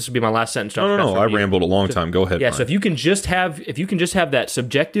 now this will be my last sentence. No, I rambled a long time. Go ahead. Yeah. Brian. So if you can just have that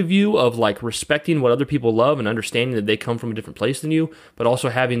subjective view of, like, respecting what other people love and understanding that they come from a different place than you, but also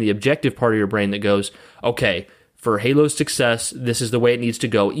having the objective part of your brain that goes, okay, for Halo's success, this is the way it needs to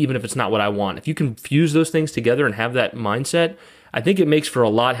go, even if it's not what I want. If you can fuse those things together and have that mindset, I think it makes for a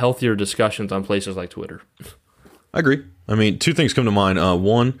lot healthier discussions on places like Twitter. I agree. I mean, two things come to mind.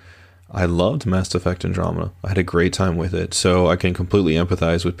 One, I loved Mass Effect Andromeda. I had a great time with it. So I can completely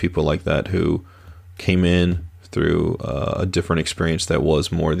empathize with people like that who came in through a different experience that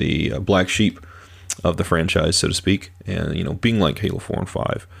was more the black sheep of the franchise, so to speak. And, being like Halo 4 and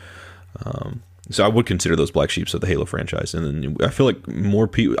 5. So I would consider those black sheeps of the Halo franchise. And then I feel like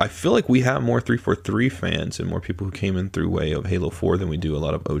we have more 343 fans and more people who came in through way of Halo 4 than we do a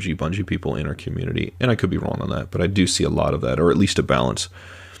lot of OG Bungie people in our community. And I could be wrong on that, but I do see a lot of that, or at least a balance.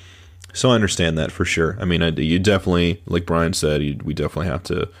 So I understand that for sure. I mean, you definitely, like Brian said, we definitely have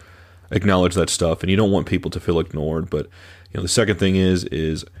to acknowledge that stuff, and you don't want people to feel ignored. But the second thing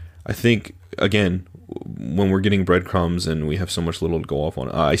is I think, again, when we're getting breadcrumbs and we have so much little to go off on,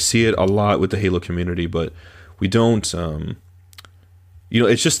 I see it a lot with the Halo community, but we don't.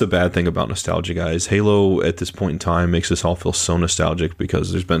 It's just the bad thing about nostalgia, guys. Halo at this point in time makes us all feel so nostalgic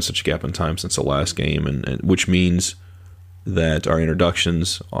because there's been such a gap in time since the last game, and which means that our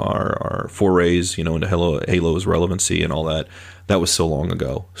introductions, our forays, into Halo's relevancy and all that, that was so long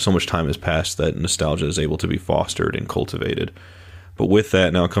ago. So much time has passed that nostalgia is able to be fostered and cultivated. But with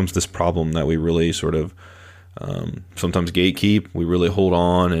that, now comes this problem that we really sort of sometimes gatekeep. We really hold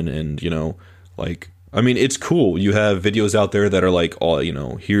on and it's cool. You have videos out there that are like,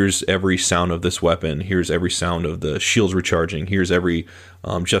 oh, here's every sound of this weapon. Here's every sound of the shields recharging. Here's every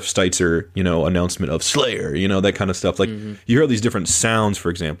Jeff Steitzer, announcement of Slayer, that kind of stuff. Like you hear all these different sounds, for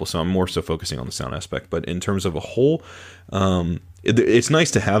example. So I'm more so focusing on the sound aspect. But in terms of a whole, it's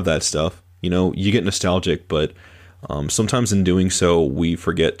nice to have that stuff. You get nostalgic, but sometimes in doing so, we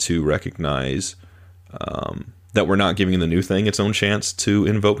forget to recognize that we're not giving the new thing its own chance to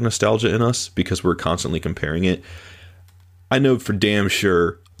invoke nostalgia in us because we're constantly comparing it. I know for damn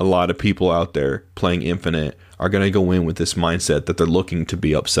sure a lot of people out there playing Infinite are going to go in with this mindset that they're looking to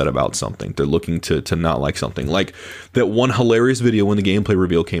be upset about something. They're looking to not like something. Like that one hilarious video when the gameplay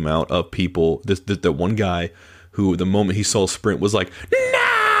reveal came out of people, that one guy who the moment he saw Sprint was like,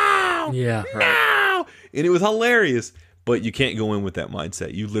 no! Yeah. No! Right. And it was hilarious. But you can't go in with that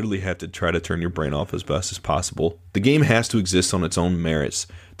mindset. You literally have to try to turn your brain off as best as possible. The game has to exist on its own merits.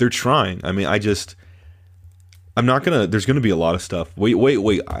 They're trying. I mean, I'm not going to, there's going to be a lot of stuff. Wait.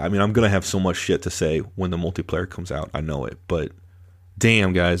 I mean, I'm going to have so much shit to say when the multiplayer comes out. I know it. But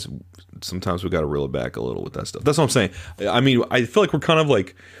damn, guys, sometimes we got to reel it back a little with that stuff. That's what I'm saying. I mean, I feel like we're kind of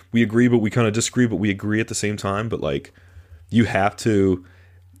like, we agree, but we kind of disagree, but we agree at the same time. But like, you have to...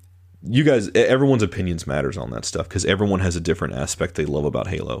 You guys, everyone's opinions matters on that stuff because everyone has a different aspect they love about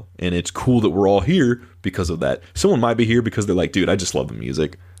Halo. And it's cool that we're all here because of that. Someone might be here because they're like, dude, I just love the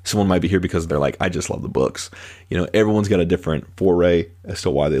music. Someone might be here because they're like, I just love the books. Everyone's got a different foray as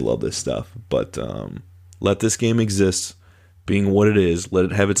to why they love this stuff. But let this game exist being what it is. Let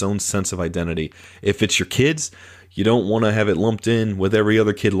it have its own sense of identity. If it's your kids, you don't want to have it lumped in with every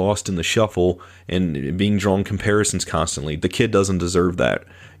other kid lost in the shuffle and being drawn comparisons constantly. The kid doesn't deserve that.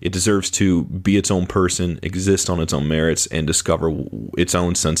 It deserves to be its own person, exist on its own merits, and discover its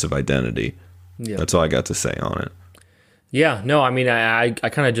own sense of identity. Yeah. That's all I got to say on it. Yeah, no, I mean, I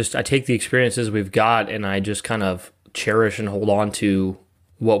kind of just, I take the experiences we've got and I just kind of cherish and hold on to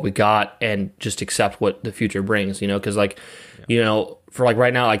what we got and just accept what the future brings, because for like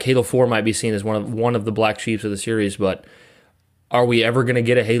right now, like Halo 4 might be seen as one of the black sheeps of the series, but are we ever going to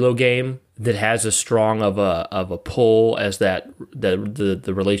get a Halo game that has as strong of a pull as the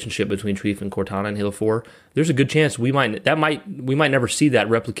relationship between Trief and Cortana in Halo 4? There's a good chance we might never see that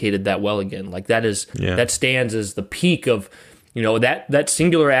replicated that well again. Like that stands as the peak of that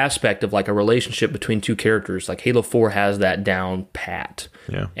singular aspect of like a relationship between two characters. Like Halo 4 has that down pat.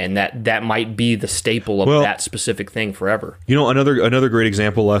 Yeah. And that might be the staple of that specific thing forever. Another great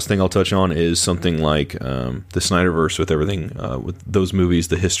example, last thing I'll touch on, is something like the Snyderverse with everything, with those movies,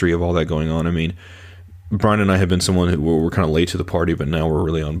 the history of all that going on. I mean, Brian and I have been someone who we're kind of late to the party, but now we're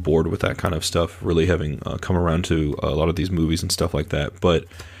really on board with that kind of stuff, really having come around to a lot of these movies and stuff like that. But,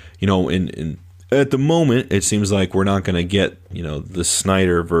 at the moment, it seems like we're not going to get, the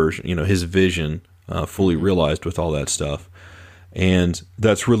Snyder version, his vision fully realized with all that stuff. And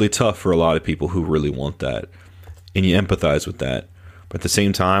that's really tough for a lot of people who really want that. And you empathize with that. But at the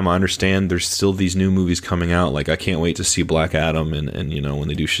same time, I understand there's still these new movies coming out. Like, I can't wait to see Black Adam and when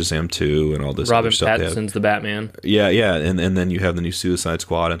they do Shazam 2 and all this Robin other stuff. Pattinson's the Batman. Yeah. And then you have the new Suicide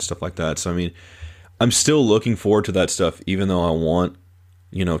Squad and stuff like that. So, I mean, I'm still looking forward to that stuff, even though I want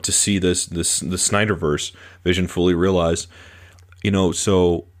to see the Snyderverse vision fully realized,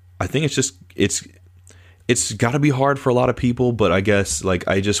 so I think it's got to be hard for a lot of people, but I guess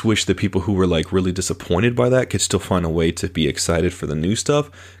I just wish that people who were really disappointed by that could still find a way to be excited for the new stuff,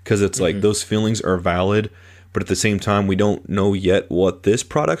 because it's like those feelings are valid, but at the same time we don't know yet what this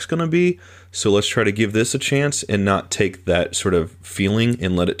product's going to be, so let's try to give this a chance and not take that sort of feeling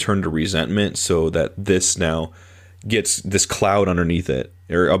and let it turn to resentment, so that this now gets this cloud underneath it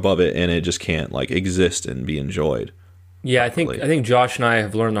or above it, and it just can't exist and be enjoyed. Yeah, I think Josh and I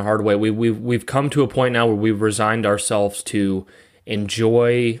have learned the hard way. We've come to a point now where we've resigned ourselves to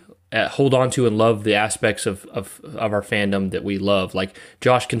enjoy, hold on to, and love the aspects of our fandom that we love. Like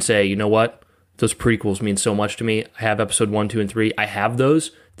Josh can say, you know what, those prequels mean so much to me. I have episode 1, 2, and 3. I have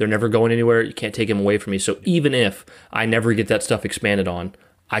those. They're never going anywhere. You can't take them away from me. So even if I never get that stuff expanded on,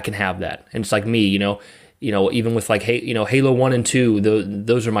 I can have that. And it's like me, even with Halo 1 and 2,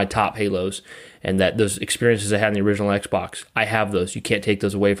 those are my top Halos, and that those experiences I had in the original Xbox, I have those. You can't take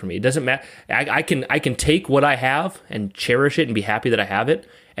those away from me. It doesn't matter. I can take what I have and cherish it and be happy that I have it,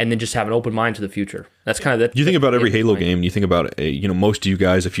 and then just have an open mind to the future. That's kind of that. You think about every Halo game. You think about most of you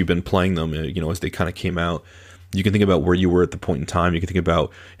guys, if you've been playing them, as they kind of came out, You can think about where you were at the point in time. You can think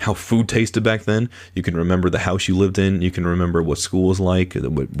about how food tasted back then. You can remember the house you lived in. You can remember what school was like,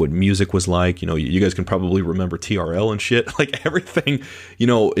 what music was like. You guys can probably remember TRL and shit. Like everything,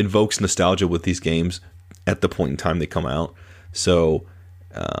 invokes nostalgia with these games at the point in time they come out. So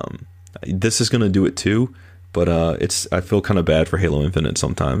this is going to do it too. But I feel kind of bad for Halo Infinite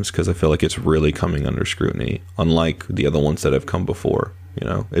sometimes because I feel like it's really coming under scrutiny, unlike the other ones that have come before.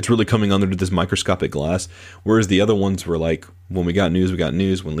 It's really coming under this microscopic glass, whereas the other ones were like, when we got news, we got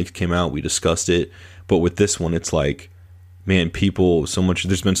news. When leaks came out, we discussed it. But with this one, it's like, man,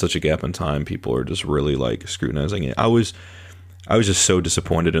 there's been such a gap in time. People are just really like scrutinizing it. I was just so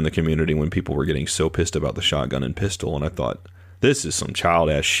disappointed in the community when people were getting so pissed about the shotgun and pistol, and I thought, this is some child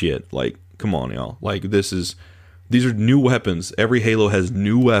ass shit. Like, come on, y'all. Like, these are new weapons. Every Halo has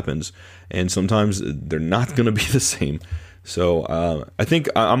new weapons, and sometimes they're not going to be the same. So I think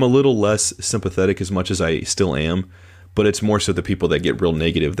I'm a little less sympathetic, as much as I still am, but it's more so the people that get real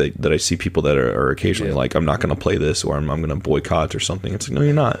negative that I see people that are occasionally like, I'm not going to play this, or I'm going to boycott or something. It's like, no,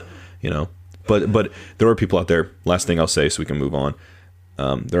 you're not, But there are people out there. Last thing I'll say, so we can move on.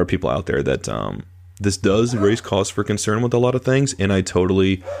 There are people out there that this does raise cause for concern with a lot of things, and I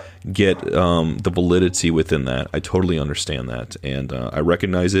totally get the validity within that. I totally understand that, and I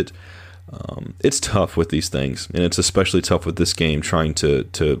recognize it. It's tough with these things, and it's especially tough with this game, trying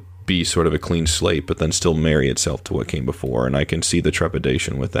to be sort of a clean slate, but then still marry itself to what came before, and I can see the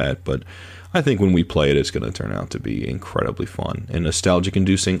trepidation with that, but I think when we play it, it's going to turn out to be incredibly fun and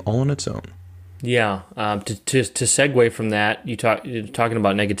nostalgic-inducing all on its own. Yeah, to segue from that, you're talking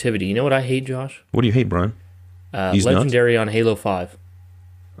about negativity. You know what I hate, Josh? What do you hate, Brian? Legendary nuts? On Halo 5.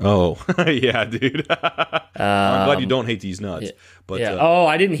 Oh, yeah, dude. I'm glad you don't hate these nuts. Yeah. But, yeah.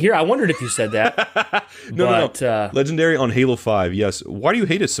 I didn't hear. I wondered if you said that. No. Legendary on Halo 5, yes. Why do you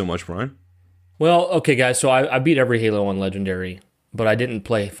hate it so much, Brian? Well, okay, guys, so I beat every Halo on Legendary, but I didn't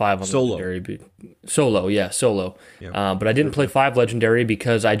play 5 on Legendary. Solo. Yeah. But I didn't play 5 Legendary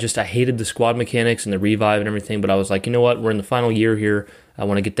because I hated the squad mechanics and the revive and everything, but I was like, you know what? We're in the final year here. I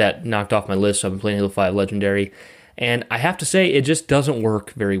want to get that knocked off my list, so I've been playing Halo 5 Legendary. And I have to say, it just doesn't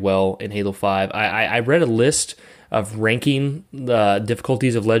work very well in Halo 5. I read a list of ranking the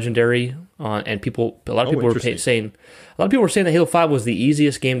difficulties of Legendary on, and a lot of people were saying that Halo 5 was the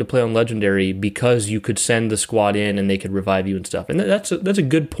easiest game to play on Legendary because you could send the squad in and they could revive you and stuff. And that's a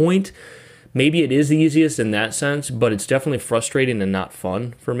good point. Maybe it is the easiest in that sense, but it's definitely frustrating and not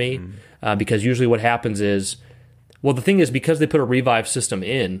fun for me because usually what happens is, well, the thing is, because they put a revive system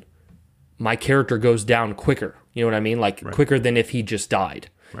in, my character goes down quicker. You know what I mean? Like quicker than if he just died.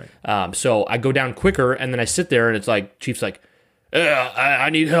 Right. So I go down quicker, and then I sit there, and it's like, Chief's like, I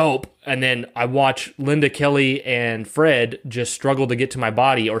need help. And then I watch Linda, Kelly, and Fred just struggle to get to my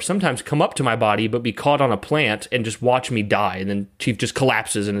body, or sometimes come up to my body, but be caught on a plant and just watch me die. And then Chief just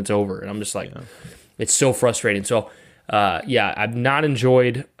collapses, and it's over. And I'm just like, It's so frustrating. So, I've not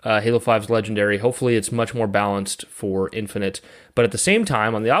enjoyed Halo 5's Legendary. Hopefully it's much more balanced for Infinite. But at the same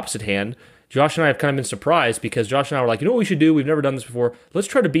time, on the opposite hand, Josh and I have kind of been surprised because Josh and I were like, you know what we should do? We've never done this before. Let's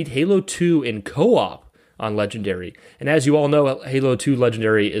try to beat Halo 2 in co-op on Legendary. And as you all know, Halo 2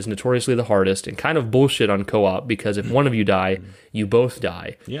 Legendary is notoriously the hardest and kind of bullshit on co-op because if one of you die, you both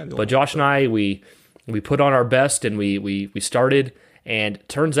die. Yeah, but Josh and I, we put on our best and we started, and it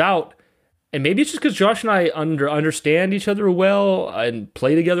turns out, and maybe it's just because Josh and I understand each other well and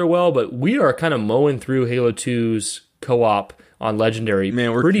play together well, but we are kind of mowing through Halo 2's co-op on Legendary.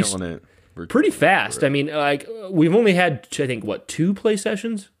 Man, we're killing it. Pretty fast. I mean, like, we've only had, I think, 2 play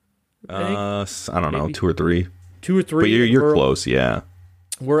sessions? I don't know, 2 or 3. 2 or 3. But you're close, yeah.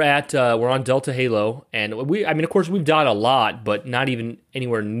 We're on Delta Halo, and of course, we've died a lot, but not even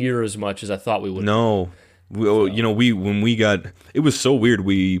anywhere near as much as I thought we would. No. It was so weird.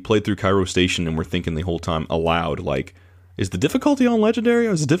 We played through Cairo Station, and we're thinking the whole time aloud, like, is the difficulty on Legendary?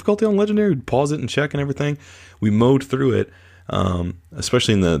 Is the difficulty on Legendary? We'd pause it and check and everything. We mowed through it.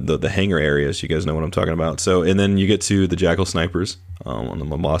 Especially in the hangar areas, you guys know what I'm talking about. So, and then you get to the Jackal snipers on the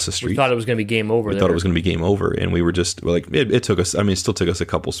Mombasa Street. We thought it was going to be game over. We thought it was going to be game over, and we were just like, it took us. I mean, it still took us a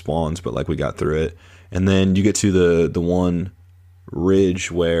couple spawns, but like we got through it. And then you get to the one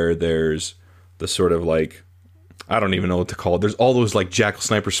ridge where there's the sort of like, I don't even know what to call it. There's all those like Jackal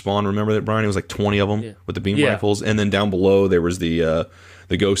sniper spawn. Remember that, Brian? It was like 20 of them with the beam rifles, and then down below there was the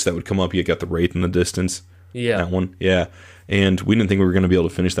ghost that would come up. You got the Wraith in the distance. Yeah, that one. Yeah. And we didn't think we were going to be able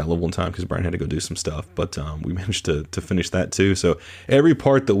to finish that level in time because Brian had to go do some stuff. But we managed to finish that too. So every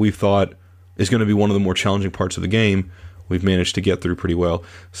part that we thought is going to be one of the more challenging parts of the game, we've managed to get through pretty well.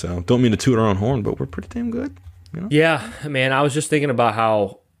 So don't mean to toot our own horn, but we're pretty damn good. Yeah, man. I was just thinking about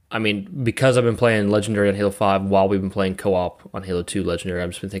how I mean, because I've been playing Legendary on Halo 5 while we've been playing co-op on Halo 2 Legendary, I've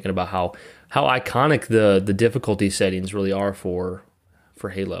just been thinking about how iconic the difficulty settings really are for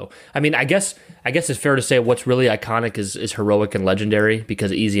Halo. I mean, I guess it's fair to say what's really iconic is heroic and legendary,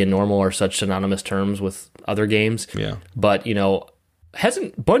 because easy and normal are such synonymous terms with other games. Yeah. But,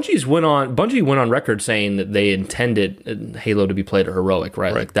 Bungie went on record saying that they intended Halo to be played at heroic,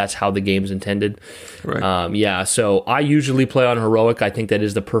 right? Like that's how the game's intended. Right. So I usually play on heroic. I think that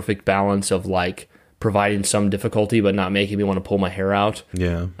is the perfect balance of like providing some difficulty but not making me want to pull my hair out.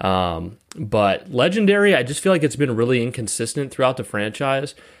 Yeah. But Legendary, I just feel like it's been really inconsistent throughout the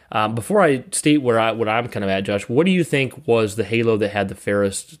franchise. Before I state what I'm kind of at, Josh, what do you think was the Halo that had the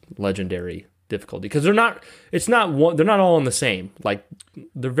fairest Legendary difficulty? Because they're not all in the same. Like,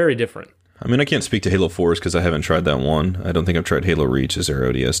 they're very different. I mean, I can't speak to Halo 4s because I haven't tried that one. I don't think I've tried Halo Reach's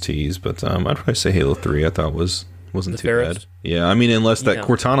or ODSTs, but I'd probably say Halo 3 I thought wasn't too bad. Yeah, I mean, unless that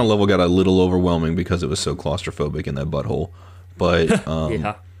Cortana level got a little overwhelming because it was so claustrophobic in that butthole. But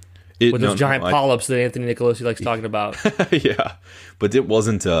with those giant polyps that Anthony Nicolosi likes talking about. Yeah, but it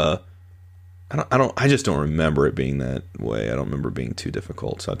wasn't. I just don't remember it being that way. I don't remember it being too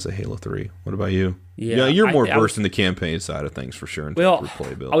difficult. So I'd say Halo 3. What about you? Yeah, you're more versed in the campaign side of things for sure.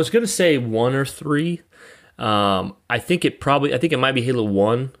 I was going to say 1 or 3. I think it might be Halo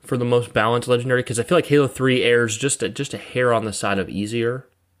 1 for the most balanced Legendary, because I feel like Halo 3 airs just a hair on the side of easier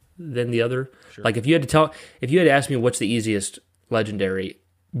than the other. Sure. Like if you had to ask me what's the easiest Legendary,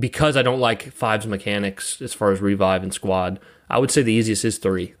 because I don't like 5's mechanics as far as revive and squad, I would say the easiest is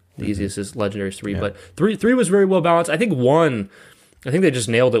 3. The easiest is Legendary 3, but 3 was very well balanced. I think they just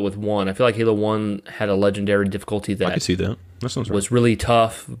nailed it with 1. I feel like Halo 1 had a Legendary difficulty that I could see that. That sounds right. Was really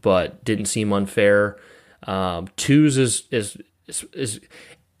tough, but didn't seem unfair. 2's is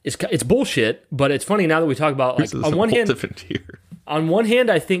it's bullshit, but it's funny now that we talk about, like, on one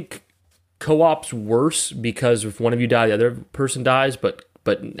hand, I think co-op's worse because if one of you die, the other person dies. But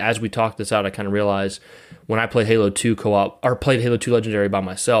as we talked this out, I kind of realized when I played Halo 2 co-op or played Halo 2 Legendary by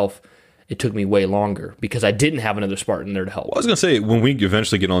myself, it took me way longer because I didn't have another Spartan there to help. Well, I was gonna say, when we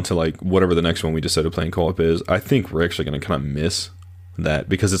eventually get on to like whatever the next one we decided playing co-op is, I think we're actually gonna kind of miss that,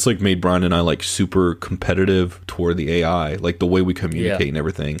 because it's like made Brian and I like super competitive toward the AI, like the way we communicate and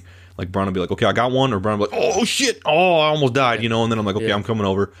everything. Like Brian will be like, okay, I got one, or Brian will be like, oh shit, oh, I almost died, and then I'm like, okay, I'm coming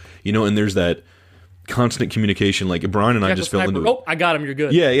over, and there's that constant communication. Like Brian and I just fell into it. Oh, I got him, you're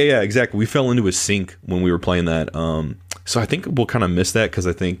good. Yeah, exactly. We fell into a sync when we were playing that. So I think we'll kind of miss that, because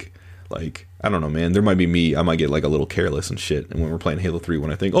I think, like, I don't know, man, there might be me, I might get like a little careless and shit, and when we're playing Halo 3,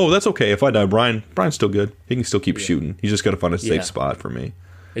 when I think, oh, that's okay, if I die, Brian's still good, he can still keep shooting, he's just got to find a safe spot for me.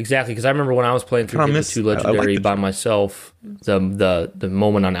 Exactly, because I remember when I was playing through Halo 2 Legendary by myself, the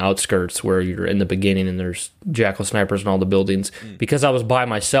moment on Outskirts where you're in the beginning and there's Jackal snipers in all the buildings, because I was by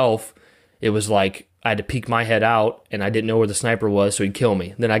myself, it was like I had to peek my head out and I didn't know where the sniper was, so he'd kill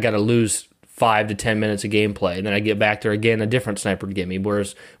me. Then I got to lose 5 to 10 minutes of gameplay, and then I get back there again, a different sniper to get me.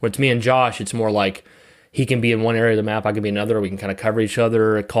 Whereas when it's me and Josh, it's more like he can be in one area of the map, I can be in another. We can kind of cover each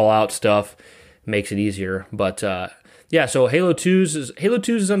other, call out stuff, makes it easier. But so Halo 2's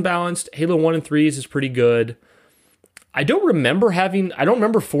is unbalanced. Halo 1 and 3's is pretty good. I don't remember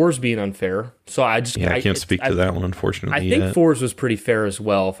 4's being unfair. So I can't speak to that one, unfortunately. I think 4's was pretty fair as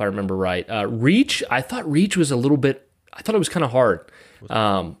well, if I remember right. Reach, I thought Reach was it was kind of hard.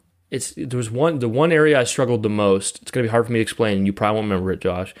 The one area I struggled the most. It's gonna be hard for me to explain, and you probably won't remember it,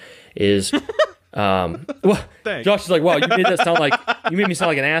 Josh. Is Josh is like, wow, you made me sound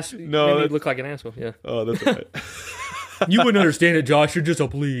like an ass. No, you made me look like an asshole. Yeah. Oh, that's all right. You wouldn't understand it, Josh. You're just a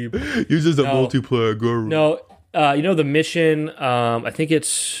plebe. You're just a multiplayer guru. No, the mission. I think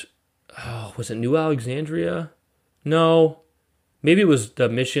it's. Was it New Alexandria? No, maybe it was the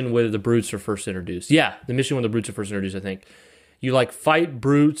mission where the brutes are first introduced. Yeah, the mission where the brutes are first introduced. I think. You like fight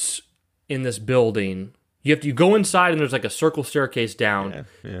brutes in this building. You go inside and there's like a circle staircase down,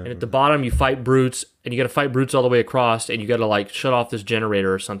 and at the bottom you fight brutes, and you got to fight brutes all the way across, and you got to like shut off this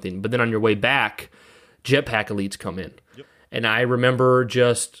generator or something. But then on your way back, jetpack elites come in, and I remember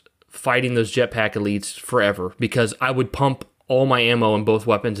just fighting those jetpack elites forever because I would pump all my ammo and both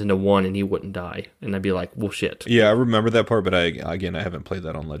weapons into one, and he wouldn't die, and I'd be like, well, shit. Yeah, I remember that part, but I haven't played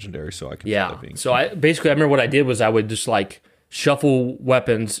that on Legendary, so I can. Yeah, so I remember what I did was I would just like shuffle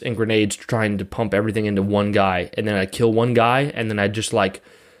weapons and grenades trying to pump everything into one guy, and then I'd kill one guy, and then I'd just like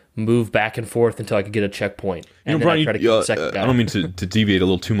move back and forth until I could get a checkpoint. And then Brian, I'd try to kill the second guy. I don't mean to deviate a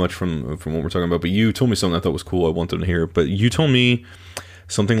little too much from what we're talking about, but you told me something I thought was cool. I wanted to hear it, but you told me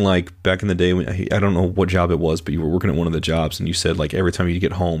something like back in the day when I don't know what job it was, but you were working at one of the jobs and you said like every time you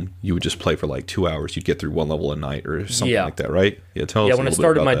get home you would just play for like 2 hours. You'd get through one level a night or something like that, right? Yeah, tell us. Yeah, when I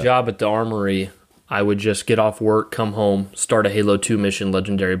started my job at the Armory, I would just get off work, come home, start a Halo 2 mission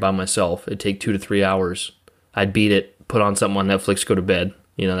Legendary by myself. It'd take 2 to 3 hours. I'd beat it, put on something on Netflix, go to bed.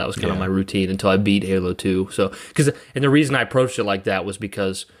 You know, that was kind of my routine until I beat Halo 2. And the reason I approached it like that was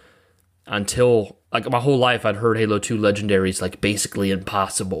because until, like, my whole life I'd heard Halo 2 Legendaries, like, basically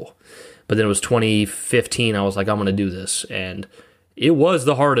impossible. But then it was 2015, I was like, I'm going to do this. And it was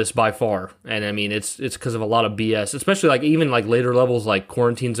the hardest by far. And, I mean, it's because of a lot of BS, especially, like, even, like, later levels, like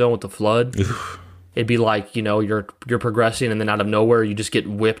Quarantine Zone with the Flood. It'd be like, you know, you're progressing, and then out of nowhere, you just get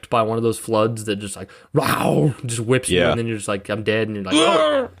whipped by one of those floods that just like, wow, just whips you, and then you're just like, I'm dead, and you're like,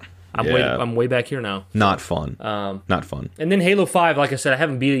 oh, I'm way back here now. Not fun. Not fun. And then Halo 5, like I said, I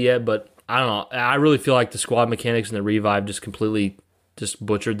haven't beat it yet, but I don't know. I really feel like the squad mechanics and the revive just completely just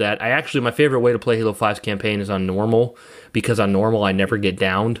butchered that. My favorite way to play Halo 5's campaign is on normal, because on normal, I never get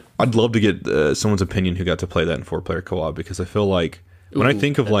downed. I'd love to get someone's opinion who got to play that in 4-player co-op, because I feel like when I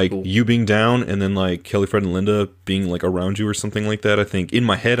think of like you being down and then like Kelly, Fred, and Linda being like around you or something like that, I think in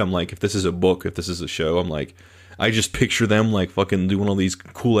my head I'm like, if this is a book, if this is a show, I'm like, I just picture them like fucking doing all these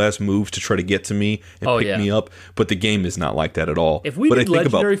cool ass moves to try to get to me and pick me up. But the game is not like that at all. If we did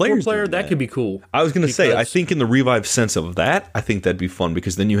Legendary 4-player, that could be cool. I was gonna say, I think in the revive sense of that, I think that'd be fun,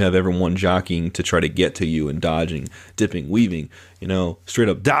 because then you have everyone jockeying to try to get to you and dodging, dipping, weaving, you know, straight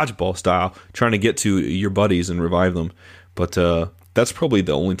up dodgeball style, trying to get to your buddies and revive them. But that's probably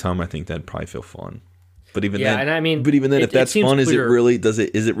the only time I think that'd probably feel fun. But even then, and I mean, if that's fun, is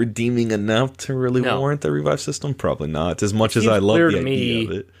it redeeming enough to really warrant the revive system? Probably not. As much as I love the idea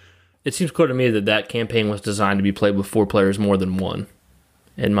of it. It seems clear to me that campaign was designed to be played with 4 players more than one,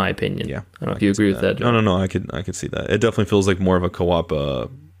 in my opinion. Yeah. I don't know if you agree with that. No, I could see that. It definitely feels like more of a co-op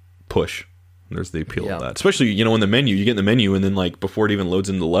push. There's the appeal of that. Especially, you know, in the menu, you get in the menu and then like before it even loads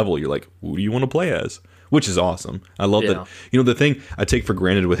into the level, you're like, who do you want to play as? Which is awesome. I love that. You know, the thing I take for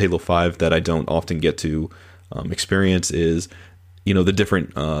granted with Halo 5 that I don't often get to experience is, you know, the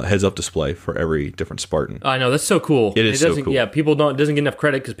different heads-up display for every different Spartan. I know, that's so cool. It so cool. Yeah, it doesn't get enough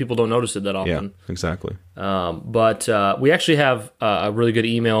credit because people don't notice it that often. Yeah, exactly. But we actually have a really good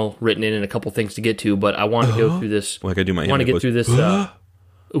email written in and a couple things to get to, but I want to go through this. Like I do my. I want to get through this.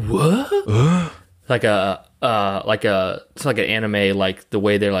 What? It's like an anime, like the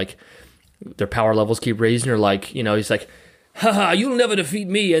way they're like their power levels keep raising, or like, you know, he's like, haha, you'll never defeat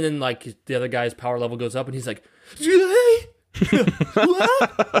me, and then like the other guy's power level goes up and he's like, what?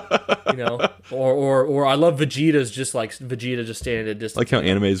 You know, or I love Vegeta's just like Vegeta just standing at a distance. Like how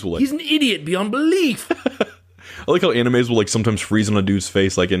animes will like, he's an idiot beyond belief. I like how animes will like sometimes freeze on a dude's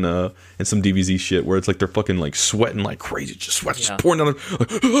face, like in some DBZ shit, where it's like they're fucking like sweating like crazy, just sweat just pouring down.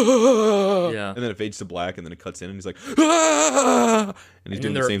 Like, and then it fades to black, and then it cuts in, and he's like, and he's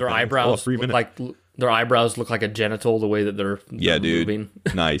doing the same their thing. Eyebrows their eyebrows look like a genital the way that they're moving.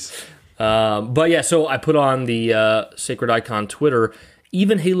 Nice. But yeah, so I put on the Sacred Icon Twitter.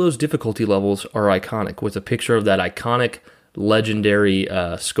 Even Halo's difficulty levels are iconic, with a picture of that iconic legendary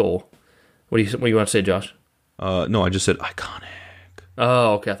skull. What do you want to say, Josh? No, I just said iconic.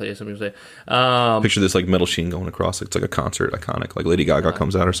 Oh, okay. I thought you had something to say. Picture this like metal sheen going across. It's like a concert, iconic. Like Lady Gaga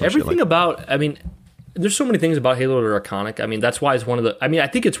comes out or something. Everything I mean, there's so many things about Halo that are iconic. I mean, that's why it's I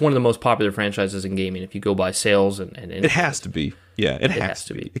think it's one of the most popular franchises in gaming. If you go by sales and it has to be. Yeah, it has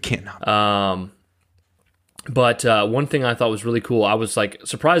to be. It can't not be. But one thing I thought was really cool, I was like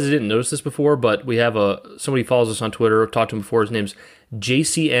surprised I didn't notice this before, but we have somebody follows us on Twitter. I've talked to him before. His name's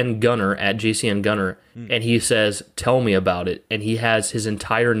JCN Gunner at JCN Gunner, and he says, "Tell me about it." And he has his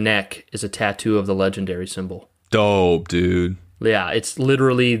entire neck is a tattoo of the legendary symbol. Dope, dude. Yeah, it's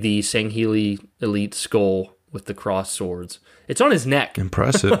literally the Sangheili Elite skull with the crossed swords. It's on his neck.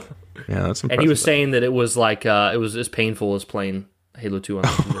 Impressive. Yeah, that's impressive. And he was saying that it was like it was as painful as playing Halo 2 on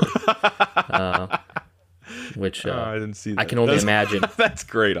Legendary. Which I didn't see that. I can only imagine. That's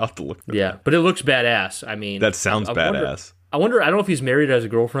great. I'll have to look. Yeah, but it looks badass. I mean, that sounds badass. I wonder. I don't know if he's married or has a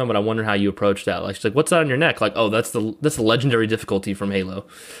girlfriend, but I wonder how you approach that. Like, she's like, "What's that on your neck?" Like, "Oh, that's the legendary difficulty from Halo."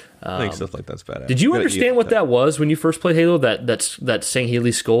 I think stuff like that's badass. Did you understand what that was when you first played Halo? That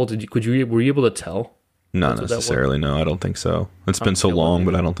Sangheili skull. Were you able to tell? Not necessarily. No, I don't think so. It's been so long,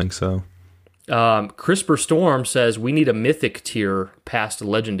 but I don't think so. Crisper Storm says we need a mythic tier past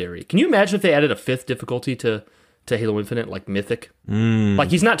legendary. Can you imagine if they added a 5th difficulty to to Halo Infinite, like Mythic. Like,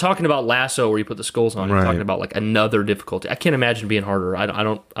 he's not talking about Lasso where you put the skulls on. He's Right. talking about like another difficulty. I can't imagine being harder. I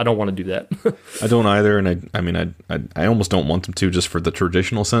don't want to do that. I don't either, and I almost don't want them to, just for the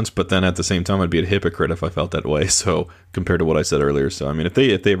traditional sense. But then at the same time, I'd be a hypocrite if I felt that way. So compared to what I said earlier, so I mean, if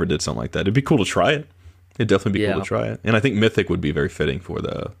they ever did something like that, it'd be cool to try it. It'd definitely be cool to try it, and I think Mythic would be very fitting for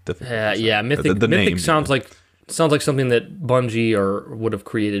the difficulty. Yeah. Mythic. The Mythic name, sounds like something that Bungie would have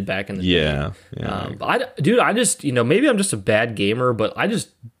created back in the day. I just, maybe I'm just a bad gamer, but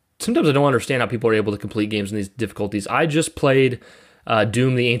sometimes I don't understand how people are able to complete games in these difficulties. I just played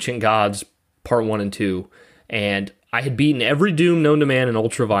Doom: The Ancient Gods Part 1 and 2, and I had beaten every Doom known to man in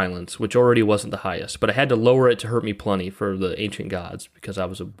Ultra Violence, which already wasn't the highest, but I had to lower it to hurt me plenty for the Ancient Gods because I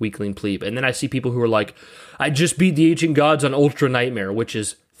was a weakling plebe. And then I see people who are like, I just beat the Ancient Gods on Ultra Nightmare, which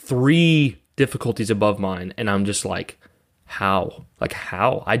is 3 difficulties above mine, and I'm just like, how? Like,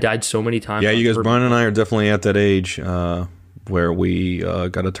 how? I died so many times. Yeah, you guys, Brian and I are definitely at that age where we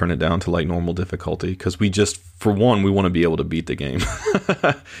got to turn it down to like normal difficulty because we just, for one, we want to be able to beat the game,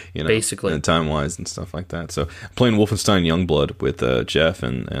 basically, and time-wise and stuff like that. So playing Wolfenstein Youngblood with Jeff,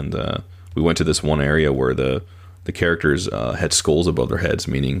 and we went to this one area where the characters had skulls above their heads,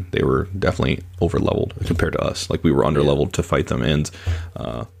 meaning they were definitely over-leveled compared to us. Like, we were under-leveled to fight them, and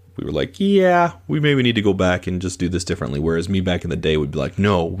we were like, yeah, we maybe need to go back and just do this differently. Whereas me back in the day would be like,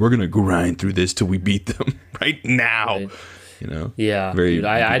 no, we're going to grind through this till we beat them right now. Right. Yeah, dude,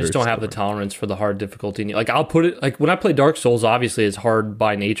 I just don't have the tolerance for the hard difficulty. Like, I'll put it, like, when I play Dark Souls, obviously it's hard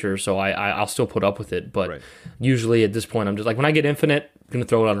by nature, so I'll still put up with it. But usually at this point, I'm just like, when I get Infinite, I'm going to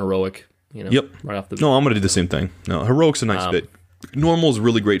throw it on Heroic. Yep. Right off the. No, I'm going to do the same thing. No, Heroic's a nice bit. Normal is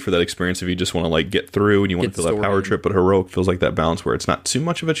really great for that experience if you just want to like get through and you want to feel that power trip, but Heroic feels like that balance where it's not too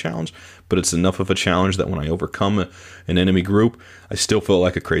much of a challenge, but it's enough of a challenge that when I overcome an enemy group, I still feel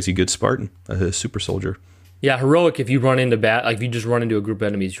like a crazy good Spartan, a super soldier. Yeah, Heroic, if you run into like if you just run into a group of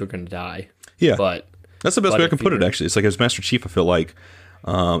enemies, you're going to die. Yeah, but that's the best way I can put it, actually. It's like as Master Chief, I feel like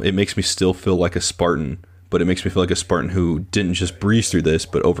it makes me still feel like a Spartan, but it makes me feel like a Spartan who didn't just breeze through this,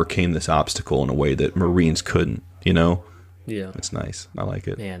 but overcame this obstacle in a way that Marines couldn't, Yeah. It's nice. I like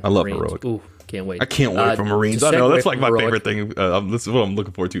it. Man, I love Marines. Heroic. Ooh, can't wait. I can't wait for Marines. I know, that's like my favorite thing. This is what I'm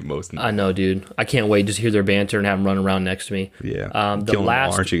looking forward to most. I know, dude. I can't wait just to hear their banter and have them run around next to me. Yeah. The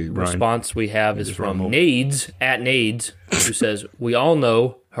last response we have is from Nades, at Nades, who says, we all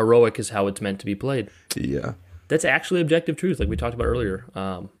know Heroic is how it's meant to be played. Yeah. That's actually objective truth, like we talked about earlier.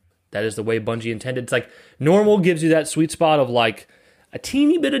 That is the way Bungie intended. It's like normal gives you that sweet spot of like a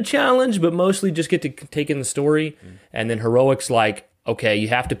teeny bit of challenge, but mostly just get to take in the story. And then Heroic's like, okay, you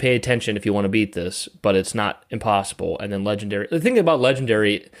have to pay attention if you want to beat this, but it's not impossible. And then Legendary. The thing about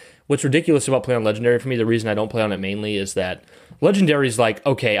Legendary, what's ridiculous about playing on Legendary for me, the reason I don't play on it mainly is that Legendary is like,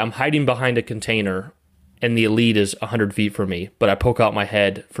 okay, I'm hiding behind a container and the elite is 100 feet from me, but I poke out my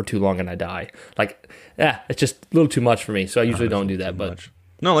head for too long and I die. Like, it's just a little too much for me, so I usually don't do that. But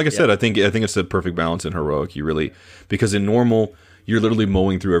no, like I said, I think it's the perfect balance in Heroic. You really, because in normal, you're literally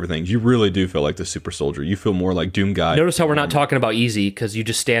mowing through everything. You really do feel like the super soldier. You feel more like Doom Guy. Notice how we're not talking about easy, because you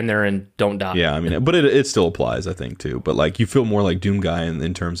just stand there and don't die. Yeah, I mean, but it still applies, I think, too. But like, you feel more like Doom Guy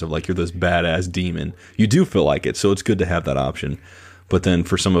in terms of like you're this badass demon. You do feel like it, so it's good to have that option. But then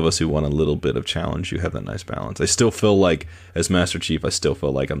for some of us who want a little bit of challenge, you have that nice balance. I still feel like, as Master Chief, I still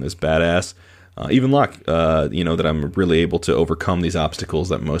feel like I'm this badass. Even Locke, that I'm really able to overcome these obstacles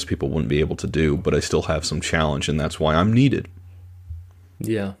that most people wouldn't be able to do, but I still have some challenge, and that's why I'm needed.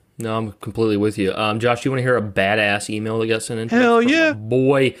 Yeah. No, I'm completely with you. Josh, you want to hear a badass email that got sent in? Hell yeah.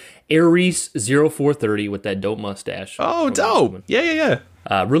 Boy, Aries0430 with that dope mustache. Oh, dope. Yeah.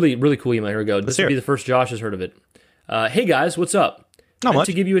 Really, really cool email. Here we go. This will be the first Josh has heard of it. Hey, guys, what's up? Not much.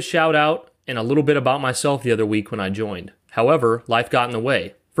 To give you a shout out and a little bit about myself the other week when I joined. However, life got in the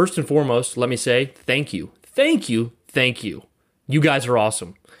way. First and foremost, let me say thank you. Thank you. Thank you. You guys are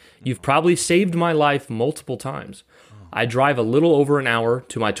awesome. You've probably saved my life multiple times. I drive a little over an hour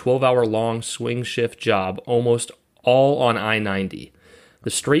to my 12-hour long swing shift job, almost all on I-90. The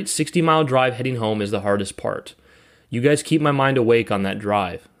straight 60-mile drive heading home is the hardest part. You guys keep my mind awake on that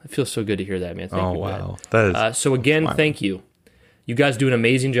drive. It feels so good to hear that, man. Thank you. Wow. That is so again, thank you. You guys do an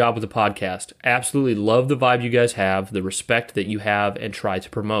amazing job with the podcast. Absolutely love the vibe you guys have, the respect that you have, and try to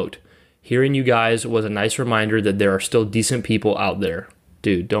promote. Hearing you guys was a nice reminder that there are still decent people out there.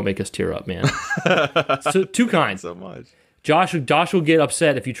 Dude, don't make us tear up, man. So too kind. So much. Josh will get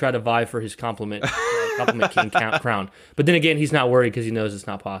upset if you try to vie for his compliment king crown. But then again, he's not worried because he knows it's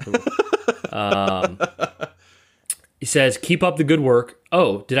not possible. He says, keep up the good work.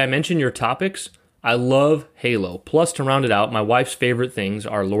 Oh, did I mention your topics? I love Halo. Plus, to round it out, my wife's favorite things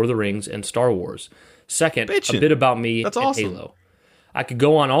are Lord of the Rings and Star Wars. Second, Bitchin'. a bit about me That's and awesome. Halo. I could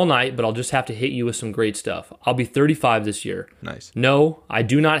go on all night, but I'll just have to hit you with some great stuff. I'll be 35 this year. Nice. No, I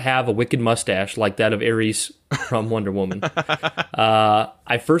do not have a wicked mustache like that of Ares from Wonder Woman.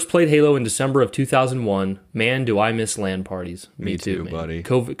 I first played Halo in December of 2001. Man, do I miss LAN parties. Me too, man. buddy.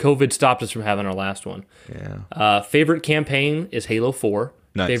 COVID stopped us from having our last one. Yeah. Favorite campaign is Halo 4.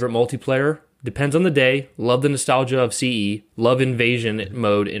 Nice. Favorite multiplayer? Depends on the day. Love the nostalgia of CE. Love Invasion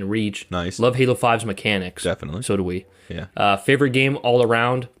mode in Reach. Nice. Love Halo 5's mechanics. Definitely. So do we. Yeah. Favorite game all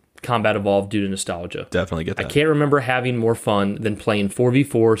around? Combat Evolved due to nostalgia. Definitely get that. I can't remember having more fun than playing 4v4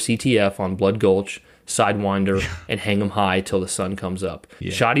 CTF on Blood Gulch, Sidewinder, and Hang 'em High till the sun comes up.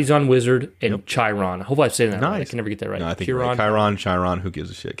 Shotties on Wizard and Chiron. I hope I'm saying that right. I can never get that right. No, I think right. Chiron, who gives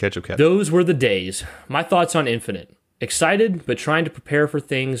a shit? Ketchup. Those were the days. My thoughts on Infinite. Excited, but trying to prepare for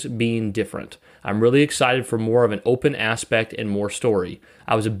things being different. I'm really excited for more of an open aspect and more story.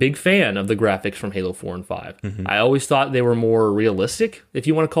 I was a big fan of the graphics from Halo 4 and 5. I always thought they were more realistic, if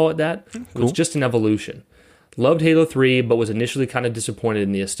you want to call it that. Cool. It was just an evolution. Loved Halo 3, but was initially kind of disappointed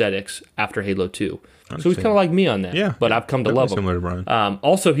in the aesthetics after Halo 2. So he's kind of like me on that. Yeah, but I've come to love him. Similar to Brian.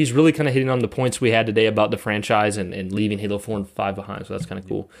 Also, he's really kind of hitting on the points we had today about the franchise and leaving Halo 4 and 5 behind, so that's kind of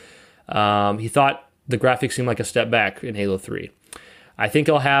cool. He thought the graphics seemed like a step back in Halo 3. I think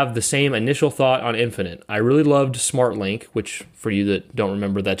I'll have the same initial thought on Infinite. I really loved Smart Link, which for you that don't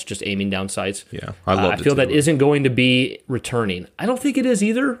remember, that's just aiming down sights. Yeah, I loved it. I feel that isn't going to be returning. I don't think it is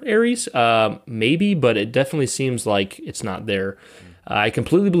either, Ares. Maybe, but it definitely seems like it's not there. I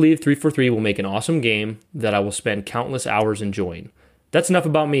completely believe 343 will make an awesome game that I will spend countless hours enjoying. That's enough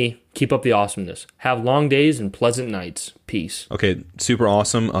about me. Keep up the awesomeness. Have long days and pleasant nights. Peace. Okay, super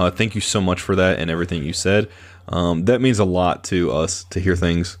awesome. Thank you so much for that and everything you said. That means a lot to us to hear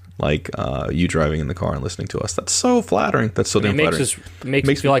things like you driving in the car and listening to us. That's so flattering. That's so damn flattering. It makes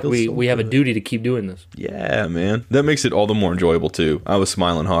us feel like we have a duty to keep doing this. Yeah, man. That makes it all the more enjoyable, too. I was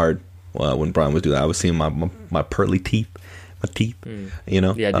smiling hard when Brian was doing that. I was seeing my pearly teeth. My teeth, you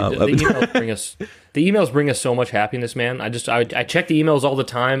know. Yeah, dude, the emails bring us so much happiness, man. I check the emails all the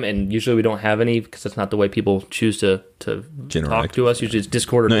time, and usually we don't have any because that's not the way people choose to talk to us. Usually it's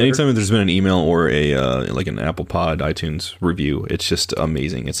Discord or Twitter. Anytime there's been an email or a like an Apple Pod, iTunes review, it's just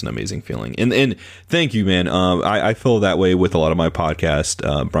amazing. It's an amazing feeling. And thank you, man. I feel that way with a lot of my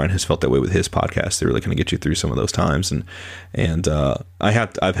podcast. Brian has felt that way with his podcast. They really kind of get you through some of those times, and I've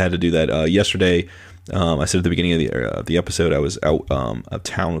had to do that yesterday. I said at the beginning of the episode, I was out of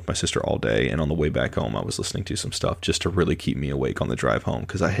town with my sister all day, and on the way back home, I was listening to some stuff just to really keep me awake on the drive home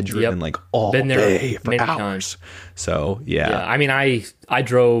because I had driven like all day for hours. Times. So yeah, I mean, I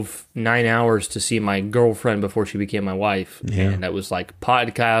drove 9 hours to see my girlfriend before she became my wife, and that was like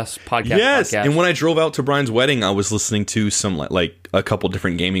podcast. Yes, and when I drove out to Brian's wedding, I was listening to some like a couple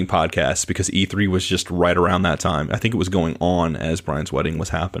different gaming podcasts because E3 was just right around that time. I think it was going on as Brian's wedding was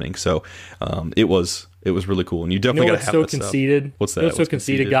happening, so it was really cool. And you definitely got to have that conceited. Stuff. What's that? What's so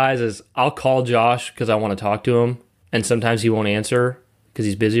conceited, guys, is I'll call Josh because I want to talk to him, and sometimes he won't answer because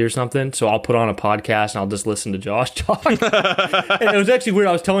he's busy or something. So I'll put on a podcast and I'll just listen to Josh talk. And it was actually weird.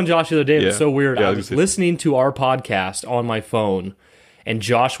 I was telling Josh the other day, it was so weird. I was listening to our podcast on my phone, and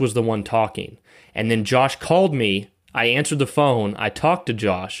Josh was the one talking. And then Josh called me. I answered the phone. I talked to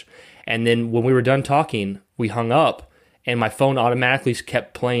Josh. And then when we were done talking, we hung up. And my phone automatically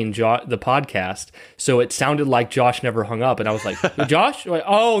kept playing the podcast. So it sounded like Josh never hung up. And I was like, Josh? Like,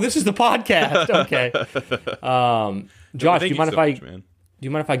 oh, this is the podcast. Okay. Josh, do you mind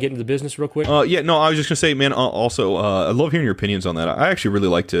if I get into the business real quick? Yeah, no, I was just going to say, man, also, I love hearing your opinions on that. I actually really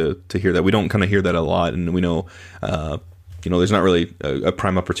like to hear that. We don't kind of hear that a lot. And we know, there's not really a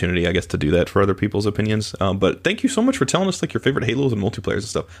prime opportunity, I guess, to do that for other people's opinions. But thank you so much for telling us like your favorite Halos and multiplayers and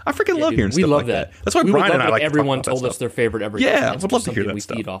stuff. I freaking love hearing stuff like that. That's why Brian and I like everyone told us their favorite every game. Yeah, I would love to hear that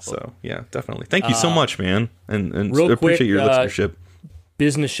stuff. So yeah, definitely. Thank you so much, man, and real appreciate quick, your listenership.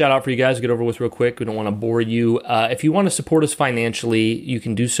 Business shout out for you guys to get over with real quick. We don't want to bore you. If you want to support us financially, you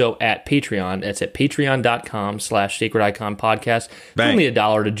can do so at Patreon. That's at patreon.com/Sacred Icon Podcast. It's only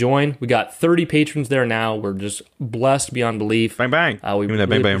 $1 to join. We got 30 patrons there now. We're just blessed beyond belief. Bang, bang. We really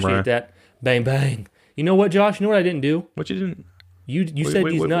appreciate that. Bang, bang. You know what, Josh? You know what I didn't do? What you didn't? You said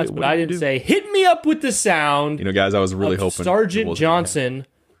these nuts, but I didn't say, hit me up with the sound. You know, guys, I was really hoping Sergeant Johnson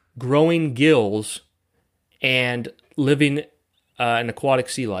growing gills and living an aquatic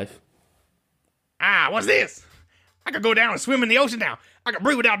sea life. What's this? I could go down and swim in the ocean now. I can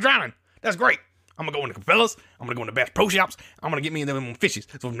breathe without drowning. That's great. I'm gonna go into Cabela's. I'm gonna go into Bass Pro Shops. I'm gonna get me them fishes,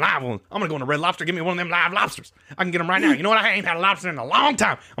 some live ones. I'm gonna go into Red Lobster, get me one of them live lobsters. I can get them right now. You know what? I ain't had a lobster in a long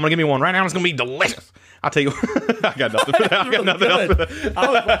time. I'm gonna give me one right now. It's gonna be delicious. I'll tell you. I got nothing. I got nothing else for that. I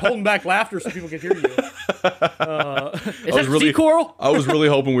was holding back laughter so people could hear you. Is that really, sea coral? I was really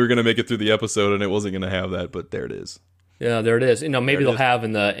hoping we were gonna make it through the episode and it wasn't gonna have that, but there it is. Yeah, there it is. Maybe they'll have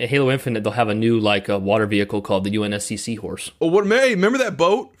in the Halo Infinite, they'll have a new water vehicle called the UNSC Seahorse. Oh, what? Hey, remember that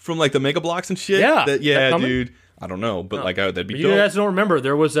boat from the Mega Bloks and shit? Yeah, dude. I don't know, but that'd be dope. You guys don't remember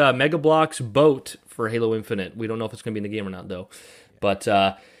there was a Mega Bloks boat for Halo Infinite. We don't know if it's going to be in the game or not, though. But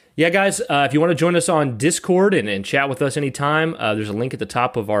yeah, guys, if you want to join us on Discord and chat with us anytime, there's a link at the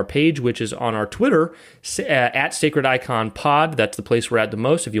top of our page, which is on our Twitter, at Sacred Icon Pod. That's the place we're at the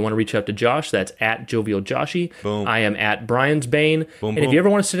most. If you want to reach out to Josh, that's at Jovial Joshy. Boom. I am at Brian's Bane. Boom, and if you ever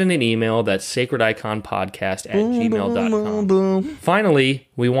want to send in an email, that's sacrediconpodcast@gmail.com. Finally,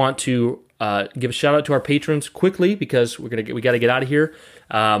 we want to give a shout out to our patrons quickly because we got to get out of here.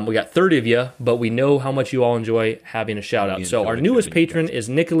 We got 30 of you, but we know how much you all enjoy having a shout out. So our newest patron is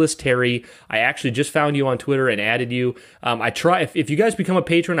Nicholas Terry. I actually just found you on Twitter and added you. If you guys become a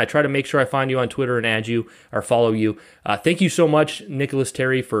patron, I try to make sure I find you on Twitter and add you or follow you. Thank you so much, Nicholas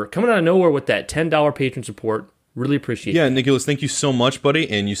Terry, for coming out of nowhere with that $10 patron support. Really appreciate it. Yeah, Nicholas, thank you so much, buddy.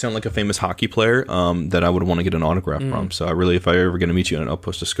 And you sound like a famous hockey player that I would want to get an autograph from. So if I ever going to meet you in an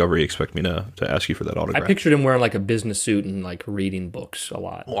Outpost Discovery, expect me to ask you for that autograph. I pictured him wearing a business suit and reading books a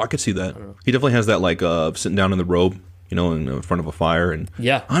lot. Oh, I could see that. He definitely has that sitting down in the robe, in front of a fire. And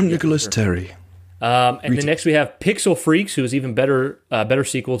yeah, I'm Nicholas Terry. And then next we have Pixel Freaks, who is even better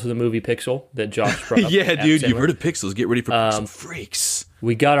sequel to the movie Pixel that Josh brought up. Yeah, dude, you've heard of Pixels. Get ready for Pixel Freaks.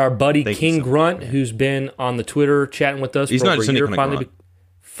 We got our buddy King Grunt, who's been on the Twitter chatting with us he's for not over a year.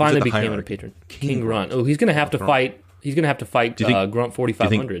 Finally became a hierarchy. patron. King Grunt. Oh, he's going to have to fight. He's going to have to fight Grunt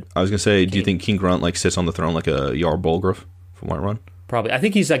 4500. I was going to say, do you think King Grunt sits on the throne like a Jarl Bolgraf from Whiterun? Probably. I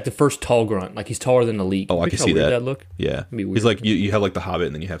think he's the first tall grunt. He's taller than the Leak. Oh, I can see that. Look. Yeah. He's you have the Hobbit,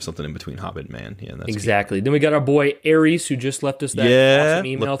 and then you have something in between Hobbit and Man. Yeah, that's exactly. Then we got our boy Aries, who just left us that awesome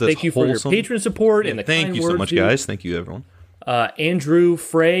email. Thank you for your patron support and the kind Thank you so much, guys. Thank you, everyone. Andrew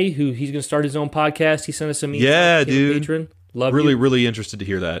Frey, who he's going to start his own podcast. He sent us some email. Yeah, dude. Patron. Love really, you. really interested to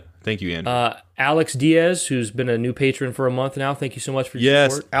hear that. Thank you, Andrew. Alex Diaz, who's been a new patron for a month now. Thank you so much for your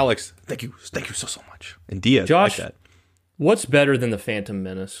support. Yes, Alex. Thank you. Thank you so much. And Diaz, Josh, like that. What's better than the Phantom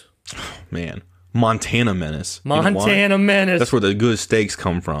Menace? Man, Montana Menace. Montana Menace. That's where the good steaks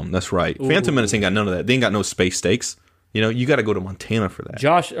come from. That's right. Ooh. Phantom Menace ain't got none of that. They ain't got no space steaks. You got to go to Montana for that.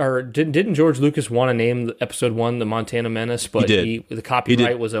 Josh, or didn't George Lucas want to name episode 1 the Montana Menace, but the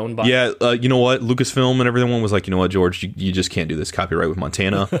copyright was owned by... Yeah, you know what? Lucasfilm and everyone was like, you know what, George, you just can't do this copyright with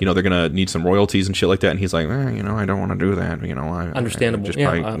Montana. They're going to need some royalties and shit like that. And he's like, I don't want to do that. Understandable.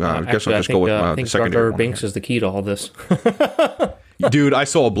 I guess I'll just go with the secondary Jar Jar Binks is the key to all this. Dude, I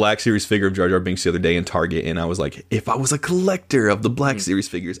saw a Black Series figure of Jar Jar Binks the other day in Target, and I was like, if I was a collector of the Black Series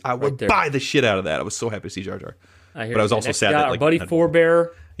figures, I would buy the shit out of that. I was so happy to see Jar Jar. But I was also sad that our buddy Forebear.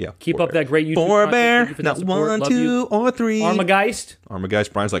 Yeah, keep up that great YouTube Forebear, not 1, 2, or 3. Armageist.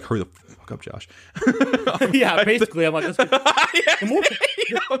 Brian's like, hurry the fuck up, Josh. Yeah, basically, I'm like,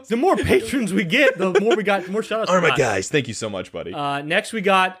 the more patrons we get, the more shout outs. Armageist, thank you so much, buddy. Next we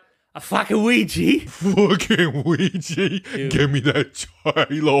got a fucking Ouija. Fucking Ouija. Give me that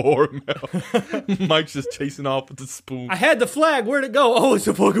Chilo Hormel. Mike's just chasing off with the spoon. I had the flag. Where'd it go? Oh, it's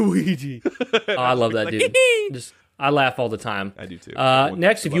a fucking Ouija. Oh, I love that dude. I laugh all the time. I do too.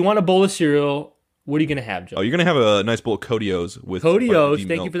 Next, if you want a bowl of cereal, what are you going to have, Joe? Oh, you're going to have a nice bowl of Codio's with Codio's.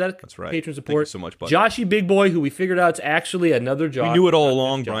 Thank you for that. That's right. Patron support. Thank you so much, buddy. Joshy Big Boy, who we figured out is actually another Josh. We knew it all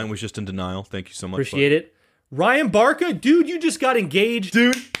along. Brian was just in denial. Thank you so much. Appreciate it. Ryan Barca, dude, you just got engaged.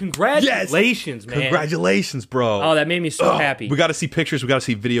 Dude. Congratulations, man. Congratulations, bro. Oh, that made me so happy. We got to see pictures. We got to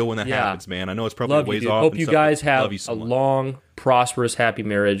see video when that happens, man. I know it's probably ways off. Hope you guys have a long, prosperous, happy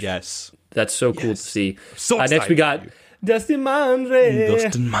marriage. Yes. That's so cool to see. So excited. Next, we got Dustin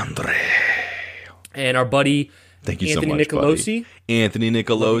Mandre. And our buddy, thank you Anthony so much, Nicolosi. Buddy. Anthony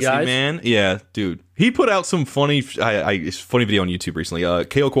Nicolosi, man. Yeah, dude. He put out some funny video on YouTube recently.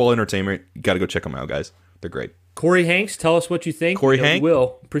 KO Koala Entertainment. You got to go check them out, guys. They're great. Corey Hanks, tell us what you think. Corey Hanks? We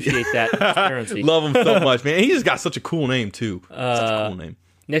will appreciate that transparency. Love him so much, man. He just got such a cool name, too. Such a cool name.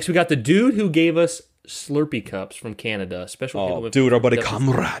 Next, we got the dude who gave us Slurpee cups from Canada. Special dude, our buddy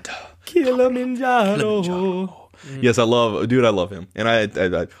Comrade. Kilimanjaro. Yes, I love him, and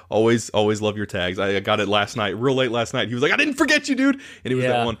I always love your tags. I got it last night, real late last night. He was like, I didn't forget you, dude, and it was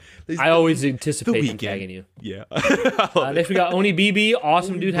that one. I always anticipate him tagging you. Yeah. Next we got Oni BB,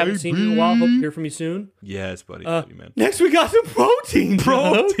 awesome dude. Haven't seen you in a while. Hope to hear from you soon. Yes, buddy. Love you, man. Next we got some protein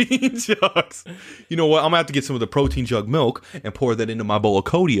jugs. You know what? I'm gonna have to get some of the protein jug milk and pour that into my bowl of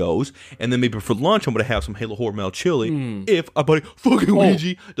Codios, and then maybe for lunch I'm gonna have some Halo Hormel chili. If our buddy fucking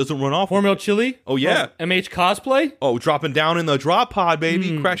Ouija doesn't run off. Hormel chili. Oh yeah. MH cosplay. Oh, dropping down in the drop pod,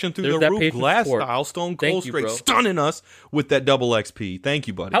 baby, crashing through the roof, glass support. style, stone Thank cold you, straight, bro. stunning us with that double XP. Thank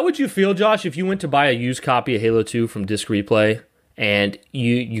you, buddy. How would you feel, Josh, if you went to buy a used copy of Halo 2 from Disc Replay and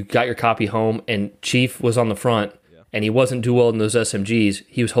you got your copy home and Chief was on the front and he wasn't dual wielding those SMGs,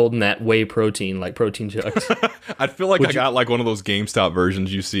 he was holding that whey protein, like protein jugs. I'd feel like I got like one of those GameStop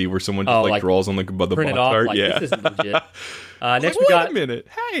versions you see where someone just like draws on the box print it off, art. like, Yeah. this isn't legit. Next Wait we got a minute.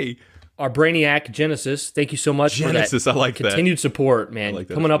 Hey. our Brainiac Genesis. Thank you so much Genesis, for that I like that. continued support, man. I like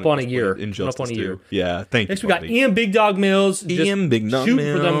that. Coming up on a year. Injustice Coming up on a year. too. Yeah, thank Next you. we got Ian Big Dog Mills. Ian Big Dog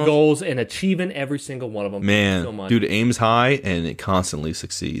shooting for them Mills. goals and achieving every single one of them. Man, Thank you so much. dude, aims high and it constantly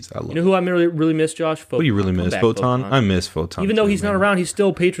succeeds. I love You know who I really miss, Josh? Photon. What do you really Come miss? back, Photon? I miss Photon. Even though too, he's not man. around, he's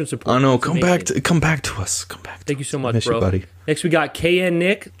still patron support. I know. It's Come amazing. back to us. Come back. Thank you so much, miss bro. you, buddy. Next, we got KN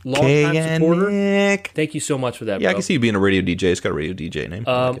Nick, longtime supporter. Nick. Thank you so much for that, Yeah, bro. I can see you being a radio DJ. It's got a radio DJ name.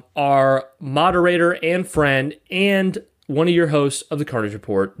 I like it. Our moderator and friend and one of your hosts of the Carnage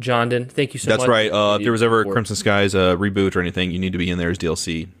Report, Jondon. Thank you so much. That's right. for If there was ever a support. Crimson Skies reboot or anything, you need to be in there as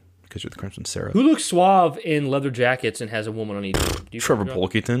DLC because you're the Crimson Seraph. Who looks suave in leather jackets and has a woman on each? Do you Trevor remember?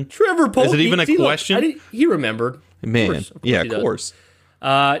 Polkington. Trevor Polkington. Is it even a question? He remembered. Man, Of course yeah, he of does. course.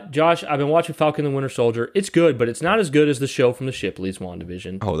 Josh, I've been watching Falcon and the Winter Soldier. It's good, but it's not as good as the show from the Shipley's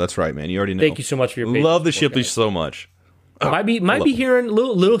WandaVision. Oh, that's right, man. You already know. Thank you so much for your patience. Love the support, Shipleys guys. so much. Might be hearing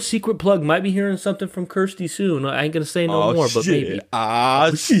little secret plug. Might be hearing something from Kirsty soon. I ain't gonna say no more, but maybe.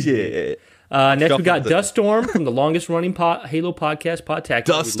 Shit. Next we got Dust Storm from the longest running Halo podcast, Podtacular.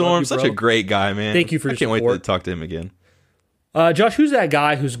 Dust Storm, such a great guy, man. Thank you for I your can't wait to support. talk to him again. Josh, who's that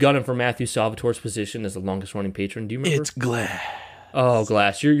guy who's gunning for Matthew Salvatore's position as the longest running patron? Do you remember? It's Glass. Oh,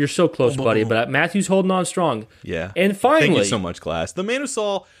 Glass, you're so close, buddy. But Matthew's holding on strong. Yeah. And finally, Thank you so much, Glass. The man who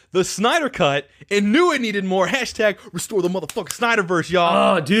saw the Snyder Cut and knew it needed more. Hashtag restore the motherfucking Snyderverse,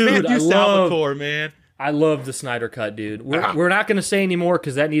 y'all. Oh, dude, Matthew I Salvatore, man. I love the Snyder Cut, dude. We're not going to say anymore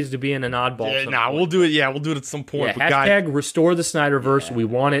because that needs to be in an oddball. Yeah, some nah, point. we'll do it. Yeah, we'll do it at some point. Yeah, but guys, hashtag restore the Snyderverse. We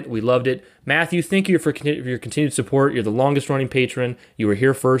want it. We loved it. Matthew, thank you for your continued support. You're the longest running patron. You were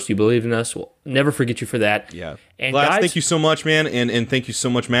here first. You believed in us. We'll never forget you for that. Yeah. And Glass, guys, thank you so much, man. And thank you so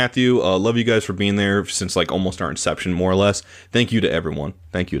much, Matthew. Love you guys for being there since like almost our inception, more or less. Thank you to everyone.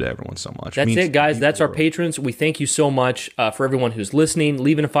 Thank you to everyone so much. That's it, guys. That's our world. patrons. We thank you so much for everyone who's listening,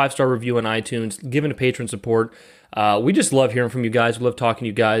 leaving a 5-star review on iTunes, giving a patron support. We just love hearing from you guys. We love talking to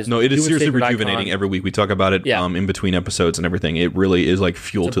you guys. No, it is Doing seriously Sacred rejuvenating Icon. every week. We talk about it Yeah. in between episodes and everything. It really is like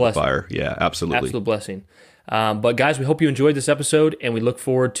fuel It's a to the blessing. fire. Yeah, absolutely. Absolute blessing. But guys, we hope you enjoyed this episode, and we look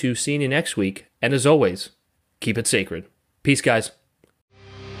forward to seeing you next week. And as always, keep it sacred. Peace, guys.